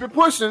trying to keep it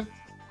pushing.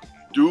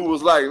 Dude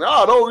was like,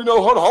 nah, hold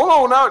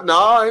on now.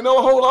 Nah, ain't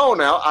no hold on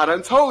now. I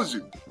done told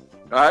you.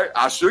 All right,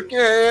 I shook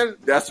your hand.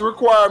 That's a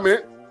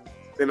requirement.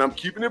 And I'm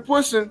keeping it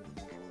pushing.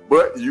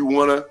 But you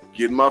want to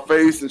get in my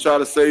face and try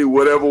to say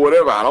whatever.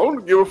 I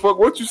don't give a fuck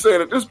what you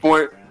saying at this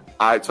point.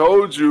 I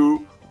told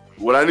you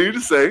what I needed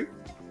to say.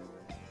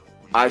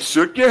 I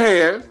shook your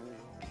hand.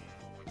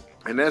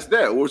 And that's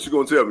that. What you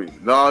going to tell me?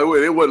 No,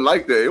 it wasn't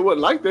like that. It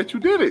wasn't like that.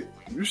 You did it.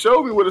 You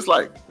showed me what it's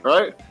like. All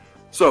right?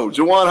 So,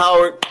 Juwan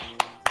Howard,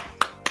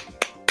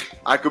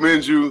 I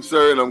commend you,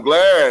 sir, and I'm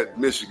glad,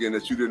 Michigan,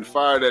 that you didn't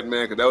fire that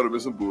man, because that would have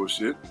been some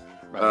bullshit.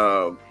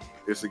 Right.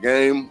 It's a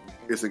game.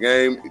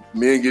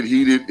 Men get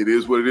heated. It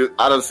is what it is.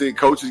 I done seen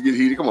coaches get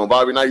heated. Come on,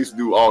 Bobby Knight used to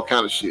do all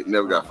kind of shit and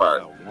never got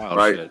fired.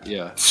 Right? Shit,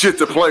 yeah. Shit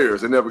to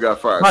players and never got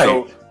fired. Right.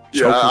 So,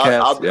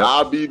 yeah,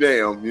 I'll be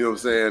damned, you know what I'm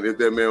saying, if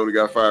that man would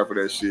have got fired for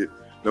that shit.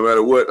 No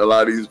matter what, a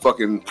lot of these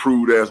fucking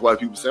prude-ass white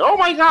people say, oh,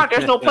 my God,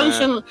 there's no place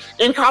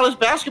in college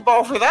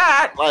basketball for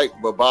that. Like,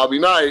 but Bobby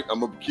Knight, I'm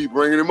going to keep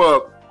bringing him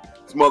up.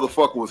 This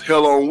motherfucker was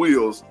hell on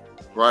wheels,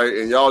 right?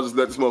 And y'all just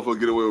let this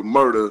motherfucker get away with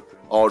murder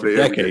all day.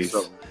 Decades.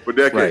 For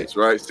decades,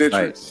 right?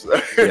 Centuries.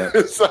 Right. Yeah.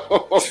 So,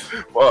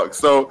 fuck.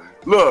 So,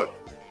 look.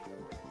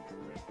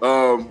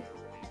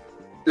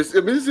 This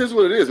is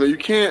what it is, man. You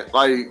can't,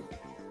 like,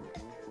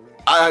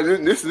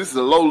 this is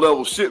a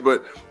low-level shit,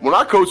 but when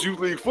I coach youth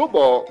league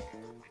football,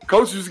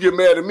 coaches used to get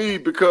mad at me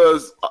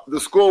because the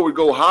score would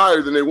go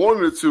higher than they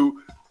wanted it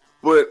to,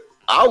 but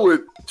I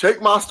would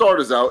take my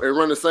starters out and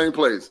run the same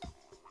plays.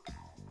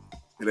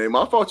 It ain't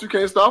my fault you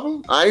can't stop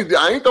them. I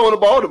ain't throwing the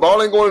ball. The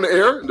ball ain't going in the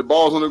air. The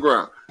ball's on the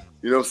ground.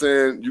 You know what I'm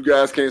saying? You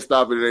guys can't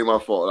stop it. It ain't my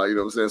fault. Like, you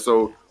know what I'm saying?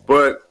 So,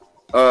 but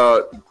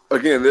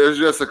again, there's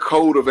just a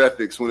code of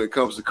ethics when it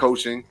comes to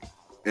coaching.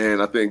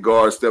 And I think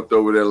Guard stepped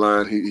over that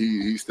line.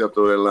 He stepped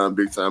over that line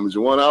big time. And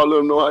Juwan, I'll let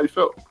him know how he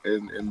felt.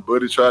 And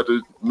Buddy tried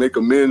to make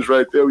amends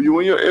right there with you.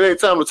 And it ain't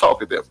time to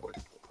talk at that point.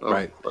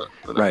 Right.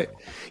 Right.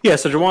 Yeah,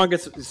 so Juwan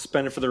gets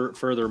suspended for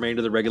the remainder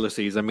of the regular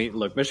season. I mean,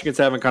 look, Michigan's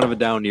having kind of a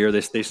down year.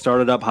 They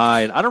started up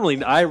high, and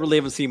I really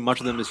haven't seen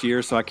much of them this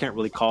year, so I can't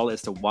really call it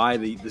as to why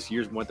this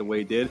year's went the way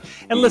it did.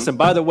 And listen,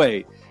 by the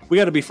way, we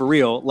got to be for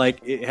real.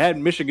 Like, had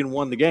Michigan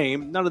won the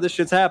game, none of this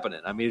shit's happening.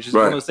 I mean, it's just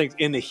one of those things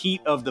in the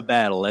heat of the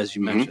battle, as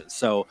you mentioned.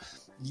 So,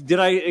 did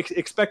I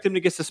expect him to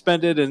get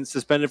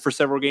suspended for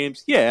several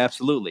games? Yeah,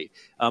 absolutely.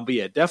 But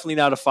yeah, definitely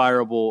not a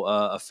fireable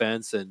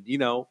offense. And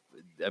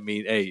I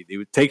mean, hey,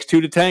 it takes two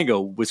to tango.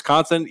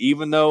 Wisconsin,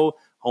 even though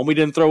homie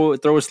didn't throw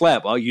a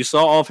slap, you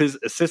saw all of his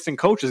assistant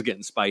coaches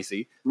getting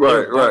spicy.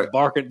 Right.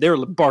 They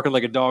were barking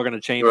like a dog on a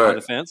chain behind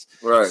the fence.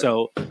 Right.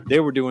 So they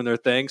were doing their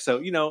thing. So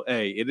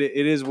hey, it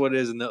is what it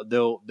is, and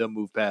they'll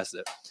move past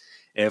it.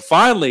 And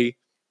finally,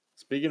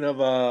 speaking of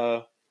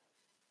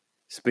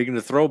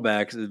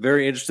throwbacks, it's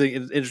very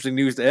interesting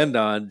news to end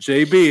on.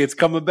 JB, it's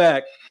coming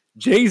back.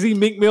 Jay-Z,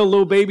 Meek Mill,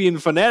 Lil Baby,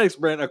 and Fanatics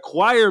brand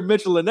acquire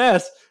Mitchell and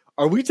Ness.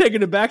 Are we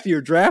taking it back to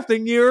your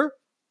drafting year?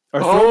 Are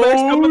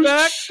throwbacks coming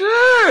back?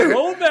 Shit.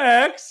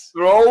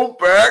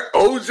 Throwback.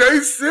 O.J.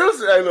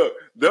 Simpson. Hey, look,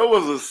 there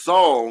was a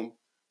song,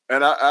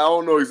 and I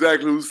don't know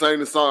exactly who sang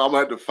the song. I'm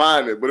going to have to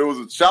find it, but it was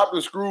a Chopped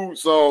and Screwed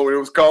song, and it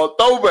was called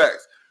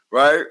Throwbacks,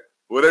 right?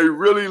 Where they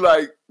really,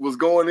 was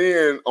going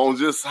in on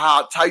just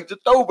how tight the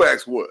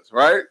Throwbacks was,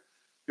 right?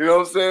 You know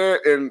what I'm saying?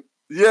 And,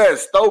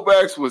 yes,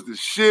 Throwbacks was the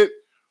shit.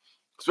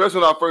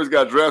 Especially when I first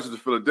got drafted to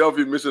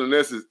Philadelphia. Mitchell and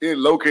Ness is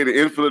located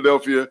in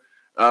Philadelphia.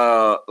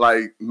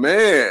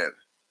 Man,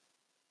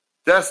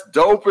 that's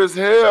dope as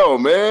hell,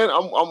 man.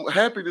 I'm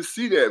happy to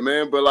see that,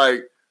 man. But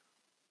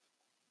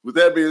with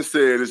that being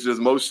said, it's just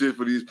most shit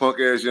for these punk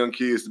ass young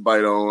kids to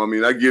bite on. I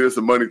mean, I get it's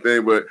a money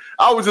thing, but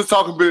I was just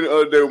talking the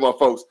other day with my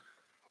folks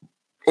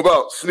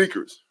about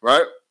sneakers,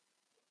 right?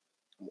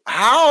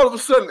 How all of a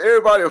sudden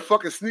everybody a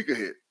fucking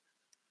sneakerhead,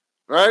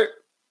 right?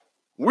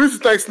 We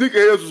used to think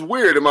sneakerheads was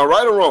weird. Am I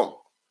right or wrong?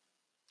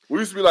 We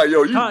used to be like,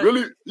 yo,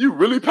 you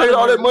really paid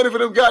all that money for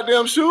them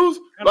goddamn shoes?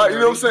 Like, you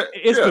know what I'm saying?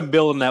 It's been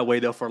building that way,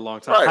 though, for a long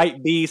time. Right.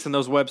 Hype Beast and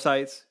those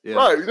websites. Yeah.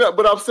 Right.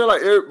 But I'm saying,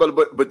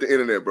 but the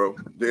internet, bro.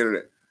 The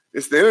internet.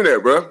 It's the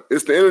internet, bro.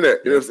 It's the internet.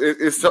 Yeah.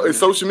 It's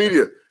social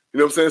media. You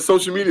know what I'm saying?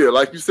 Social media.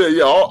 Like you said,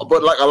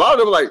 but a lot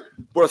of them,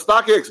 bro,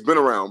 StockX been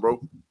around,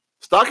 bro.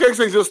 StockX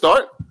ain't just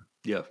start.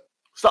 Yeah.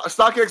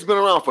 StockX been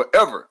around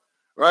forever,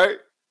 right?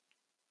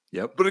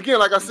 Yep. But again,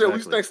 like I said, we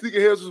used to think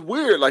sneakerheads was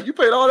weird. You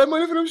paid all that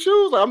money for them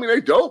shoes. They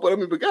dope, but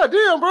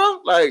goddamn,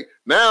 bro.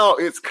 Now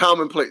it's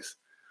commonplace.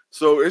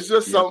 So it's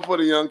just something for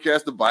the young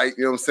cats to bite,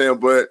 you know what I'm saying?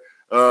 But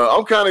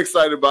I'm kind of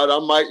excited about it. I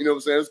might, you know what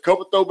I'm saying? There's a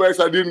couple throwbacks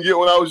I didn't get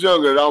when I was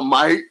younger that I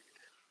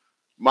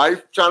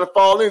might try to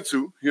fall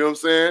into, you know what I'm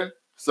saying?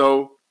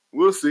 So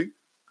we'll see.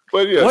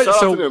 But yeah,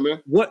 shout out to them,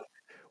 man.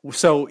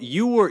 So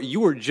you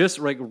were just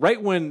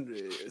right when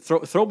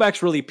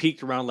throwbacks really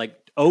peaked around like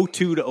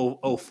 02 to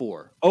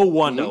 04,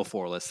 01 to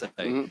 04, let's say.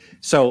 Mm-hmm.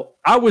 So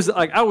I was in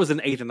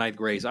 8th and 9th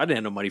grade. So I didn't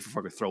have no money for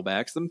fucking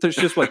throwbacks. It's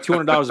just like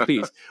 $200 a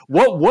piece.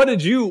 What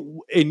did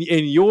you in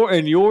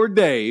your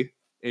day?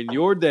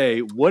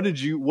 What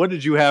did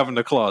you have in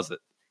the closet?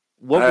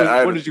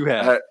 What did you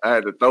have? I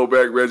had the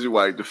throwback Reggie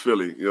White, the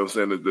Philly. You know what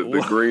I'm saying?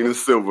 The green and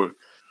silver.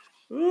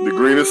 The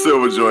green and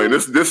silver joint.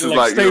 This is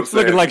like state, you know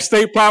looking like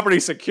state property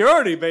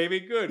security, baby.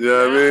 Good. You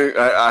know what I mean?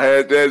 I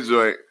had that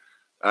joint.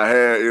 I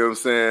had, you know what I'm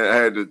saying? I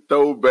had the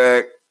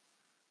throwback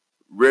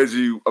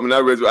Reggie. I mean,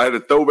 not Reggie. I had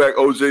the throwback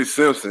O.J.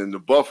 Simpson, the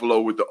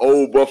Buffalo with the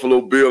old Buffalo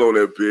Bill on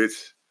that bitch.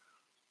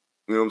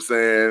 You know what I'm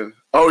saying?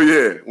 Oh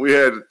yeah, we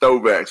had the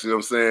throwbacks. You know what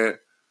I'm saying?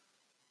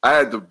 I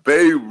had the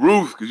Babe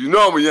Ruth because you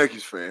know I'm a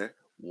Yankees fan.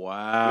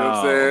 Wow. You know what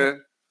I'm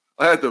saying?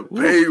 I had the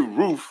Babe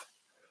Ruth.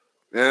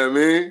 You know what I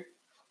mean?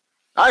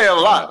 I had a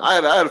lot. I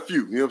had a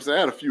few. You know what I'm saying?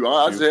 I had a few.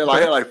 I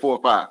had like 4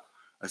 or 5.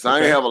 So I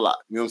ain't have a lot.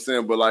 You know what I'm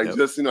saying? But like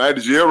just, you know, I had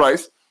the Jerry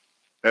Rice.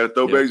 I had a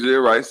throwback Jerry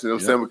Rice. You know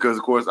what I'm saying? Because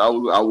of course I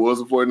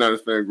was a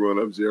 49ers fan growing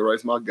up. Jerry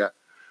Rice, my guy.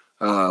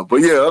 But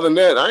yeah, other than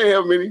that, I ain't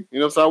have many. You know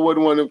what I'm saying? I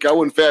wasn't one of them. I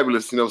wasn't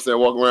fabulous. You know what I'm saying?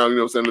 Walking around, you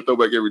know what I'm saying, the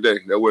throwback every day.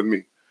 That wasn't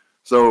me.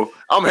 So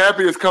I'm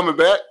happy it's coming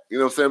back. You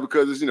know what I'm saying?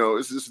 Because it's, you know,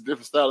 it's just a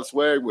different style of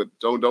swag. But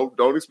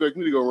don't expect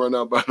me to go run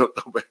out and buy no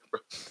throwback, bro.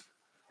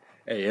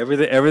 Hey,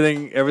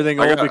 everything. I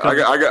got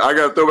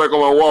a throwback on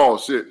my wall.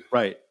 Shit.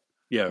 Right.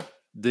 Yeah.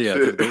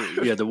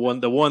 The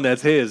one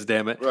that's his.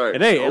 Damn it. Right.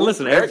 And hey,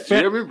 listen,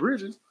 Jeremy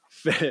Bridges.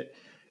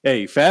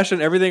 Hey,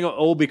 fashion. Everything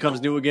old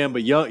becomes new again.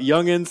 But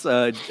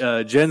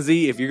youngins, Gen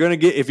Z, if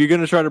you're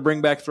gonna try to bring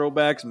back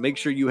throwbacks, make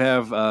sure you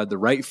have the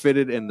right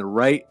fitted and the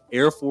right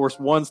Air Force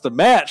Ones to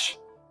match.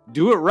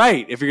 Do it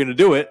right. If you're gonna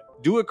do it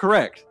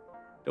correct.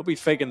 Don't be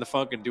faking the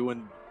funk and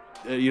doing.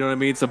 You know what I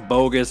mean? Some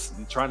bogus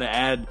and trying to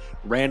add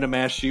random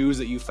ass shoes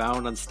that you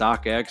found on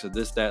StockX or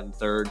this, that, and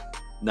third.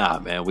 Nah,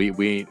 man, we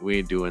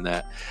ain't doing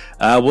that.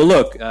 Well,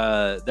 look,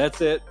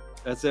 that's it.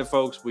 That's it,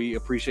 folks. We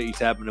appreciate you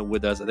tapping in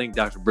with us. I think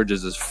Dr.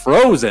 Bridges is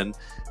frozen,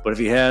 but if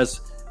he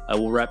has,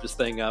 we'll wrap this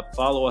thing up.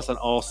 Follow us on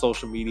all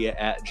social media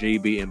at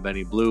JB and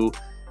Benny Blue.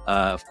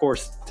 Of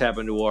course, tap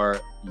into our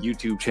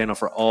YouTube channel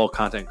for all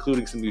content,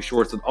 including some new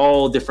shorts with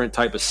all different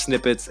type of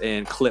snippets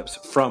and clips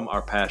from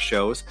our past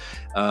shows.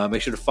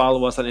 Make sure to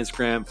follow us on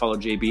Instagram. Follow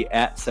JB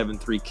at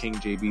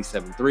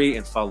 73KingJB73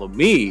 and follow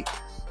me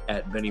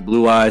at Benny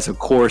Blue Eyes. Of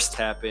course,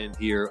 tap in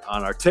here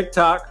on our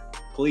TikTok.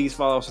 Please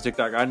follow us on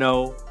TikTok. I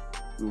know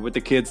we're with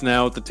the kids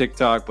now with the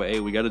TikTok, but hey,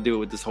 we got to do it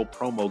with this whole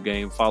promo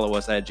game. Follow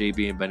us at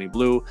JB and Benny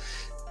Blue.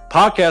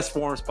 Podcast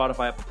forum,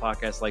 Spotify, Apple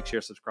Podcasts, like, share,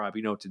 subscribe.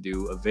 You know what to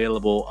do.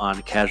 Available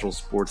on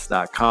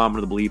casualsports.com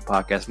or the Believe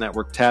Podcast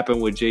Network. Tap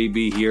in with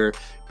JB here.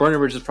 Burning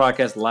Bridges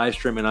Podcast live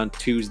streaming on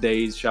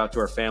Tuesdays. Shout out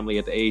to our family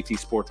at the AAT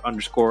Sports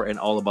 _ and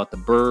All About the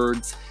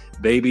Birds.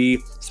 Baby,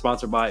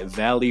 sponsored by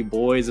Valley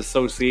Boys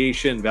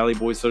Association,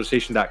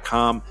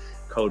 valleyboysassociation.com.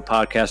 Code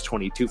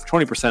podcast22 for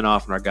 20%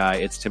 off on our guy.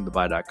 It's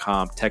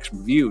timtobuy.com. Text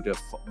review to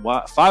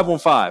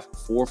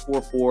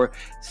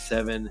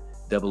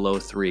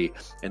 515-444-7003.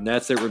 And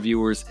that's it,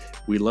 reviewers.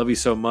 We love you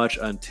so much.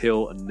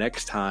 Until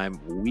next time,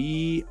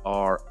 we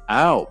are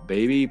out,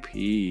 baby.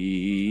 Peace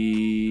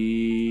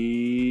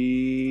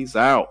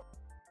out.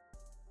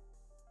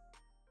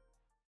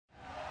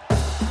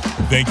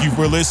 Thank you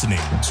for listening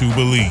to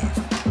Believe.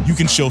 You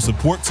can show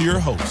support to your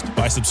host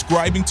by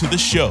subscribing to the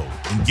show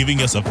and giving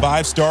us a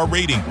 5-star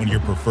rating on your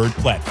preferred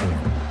platform.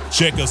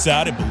 Check us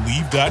out at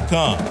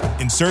Believe.com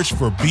and search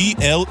for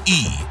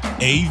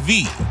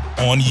BLEAV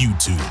on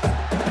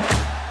YouTube.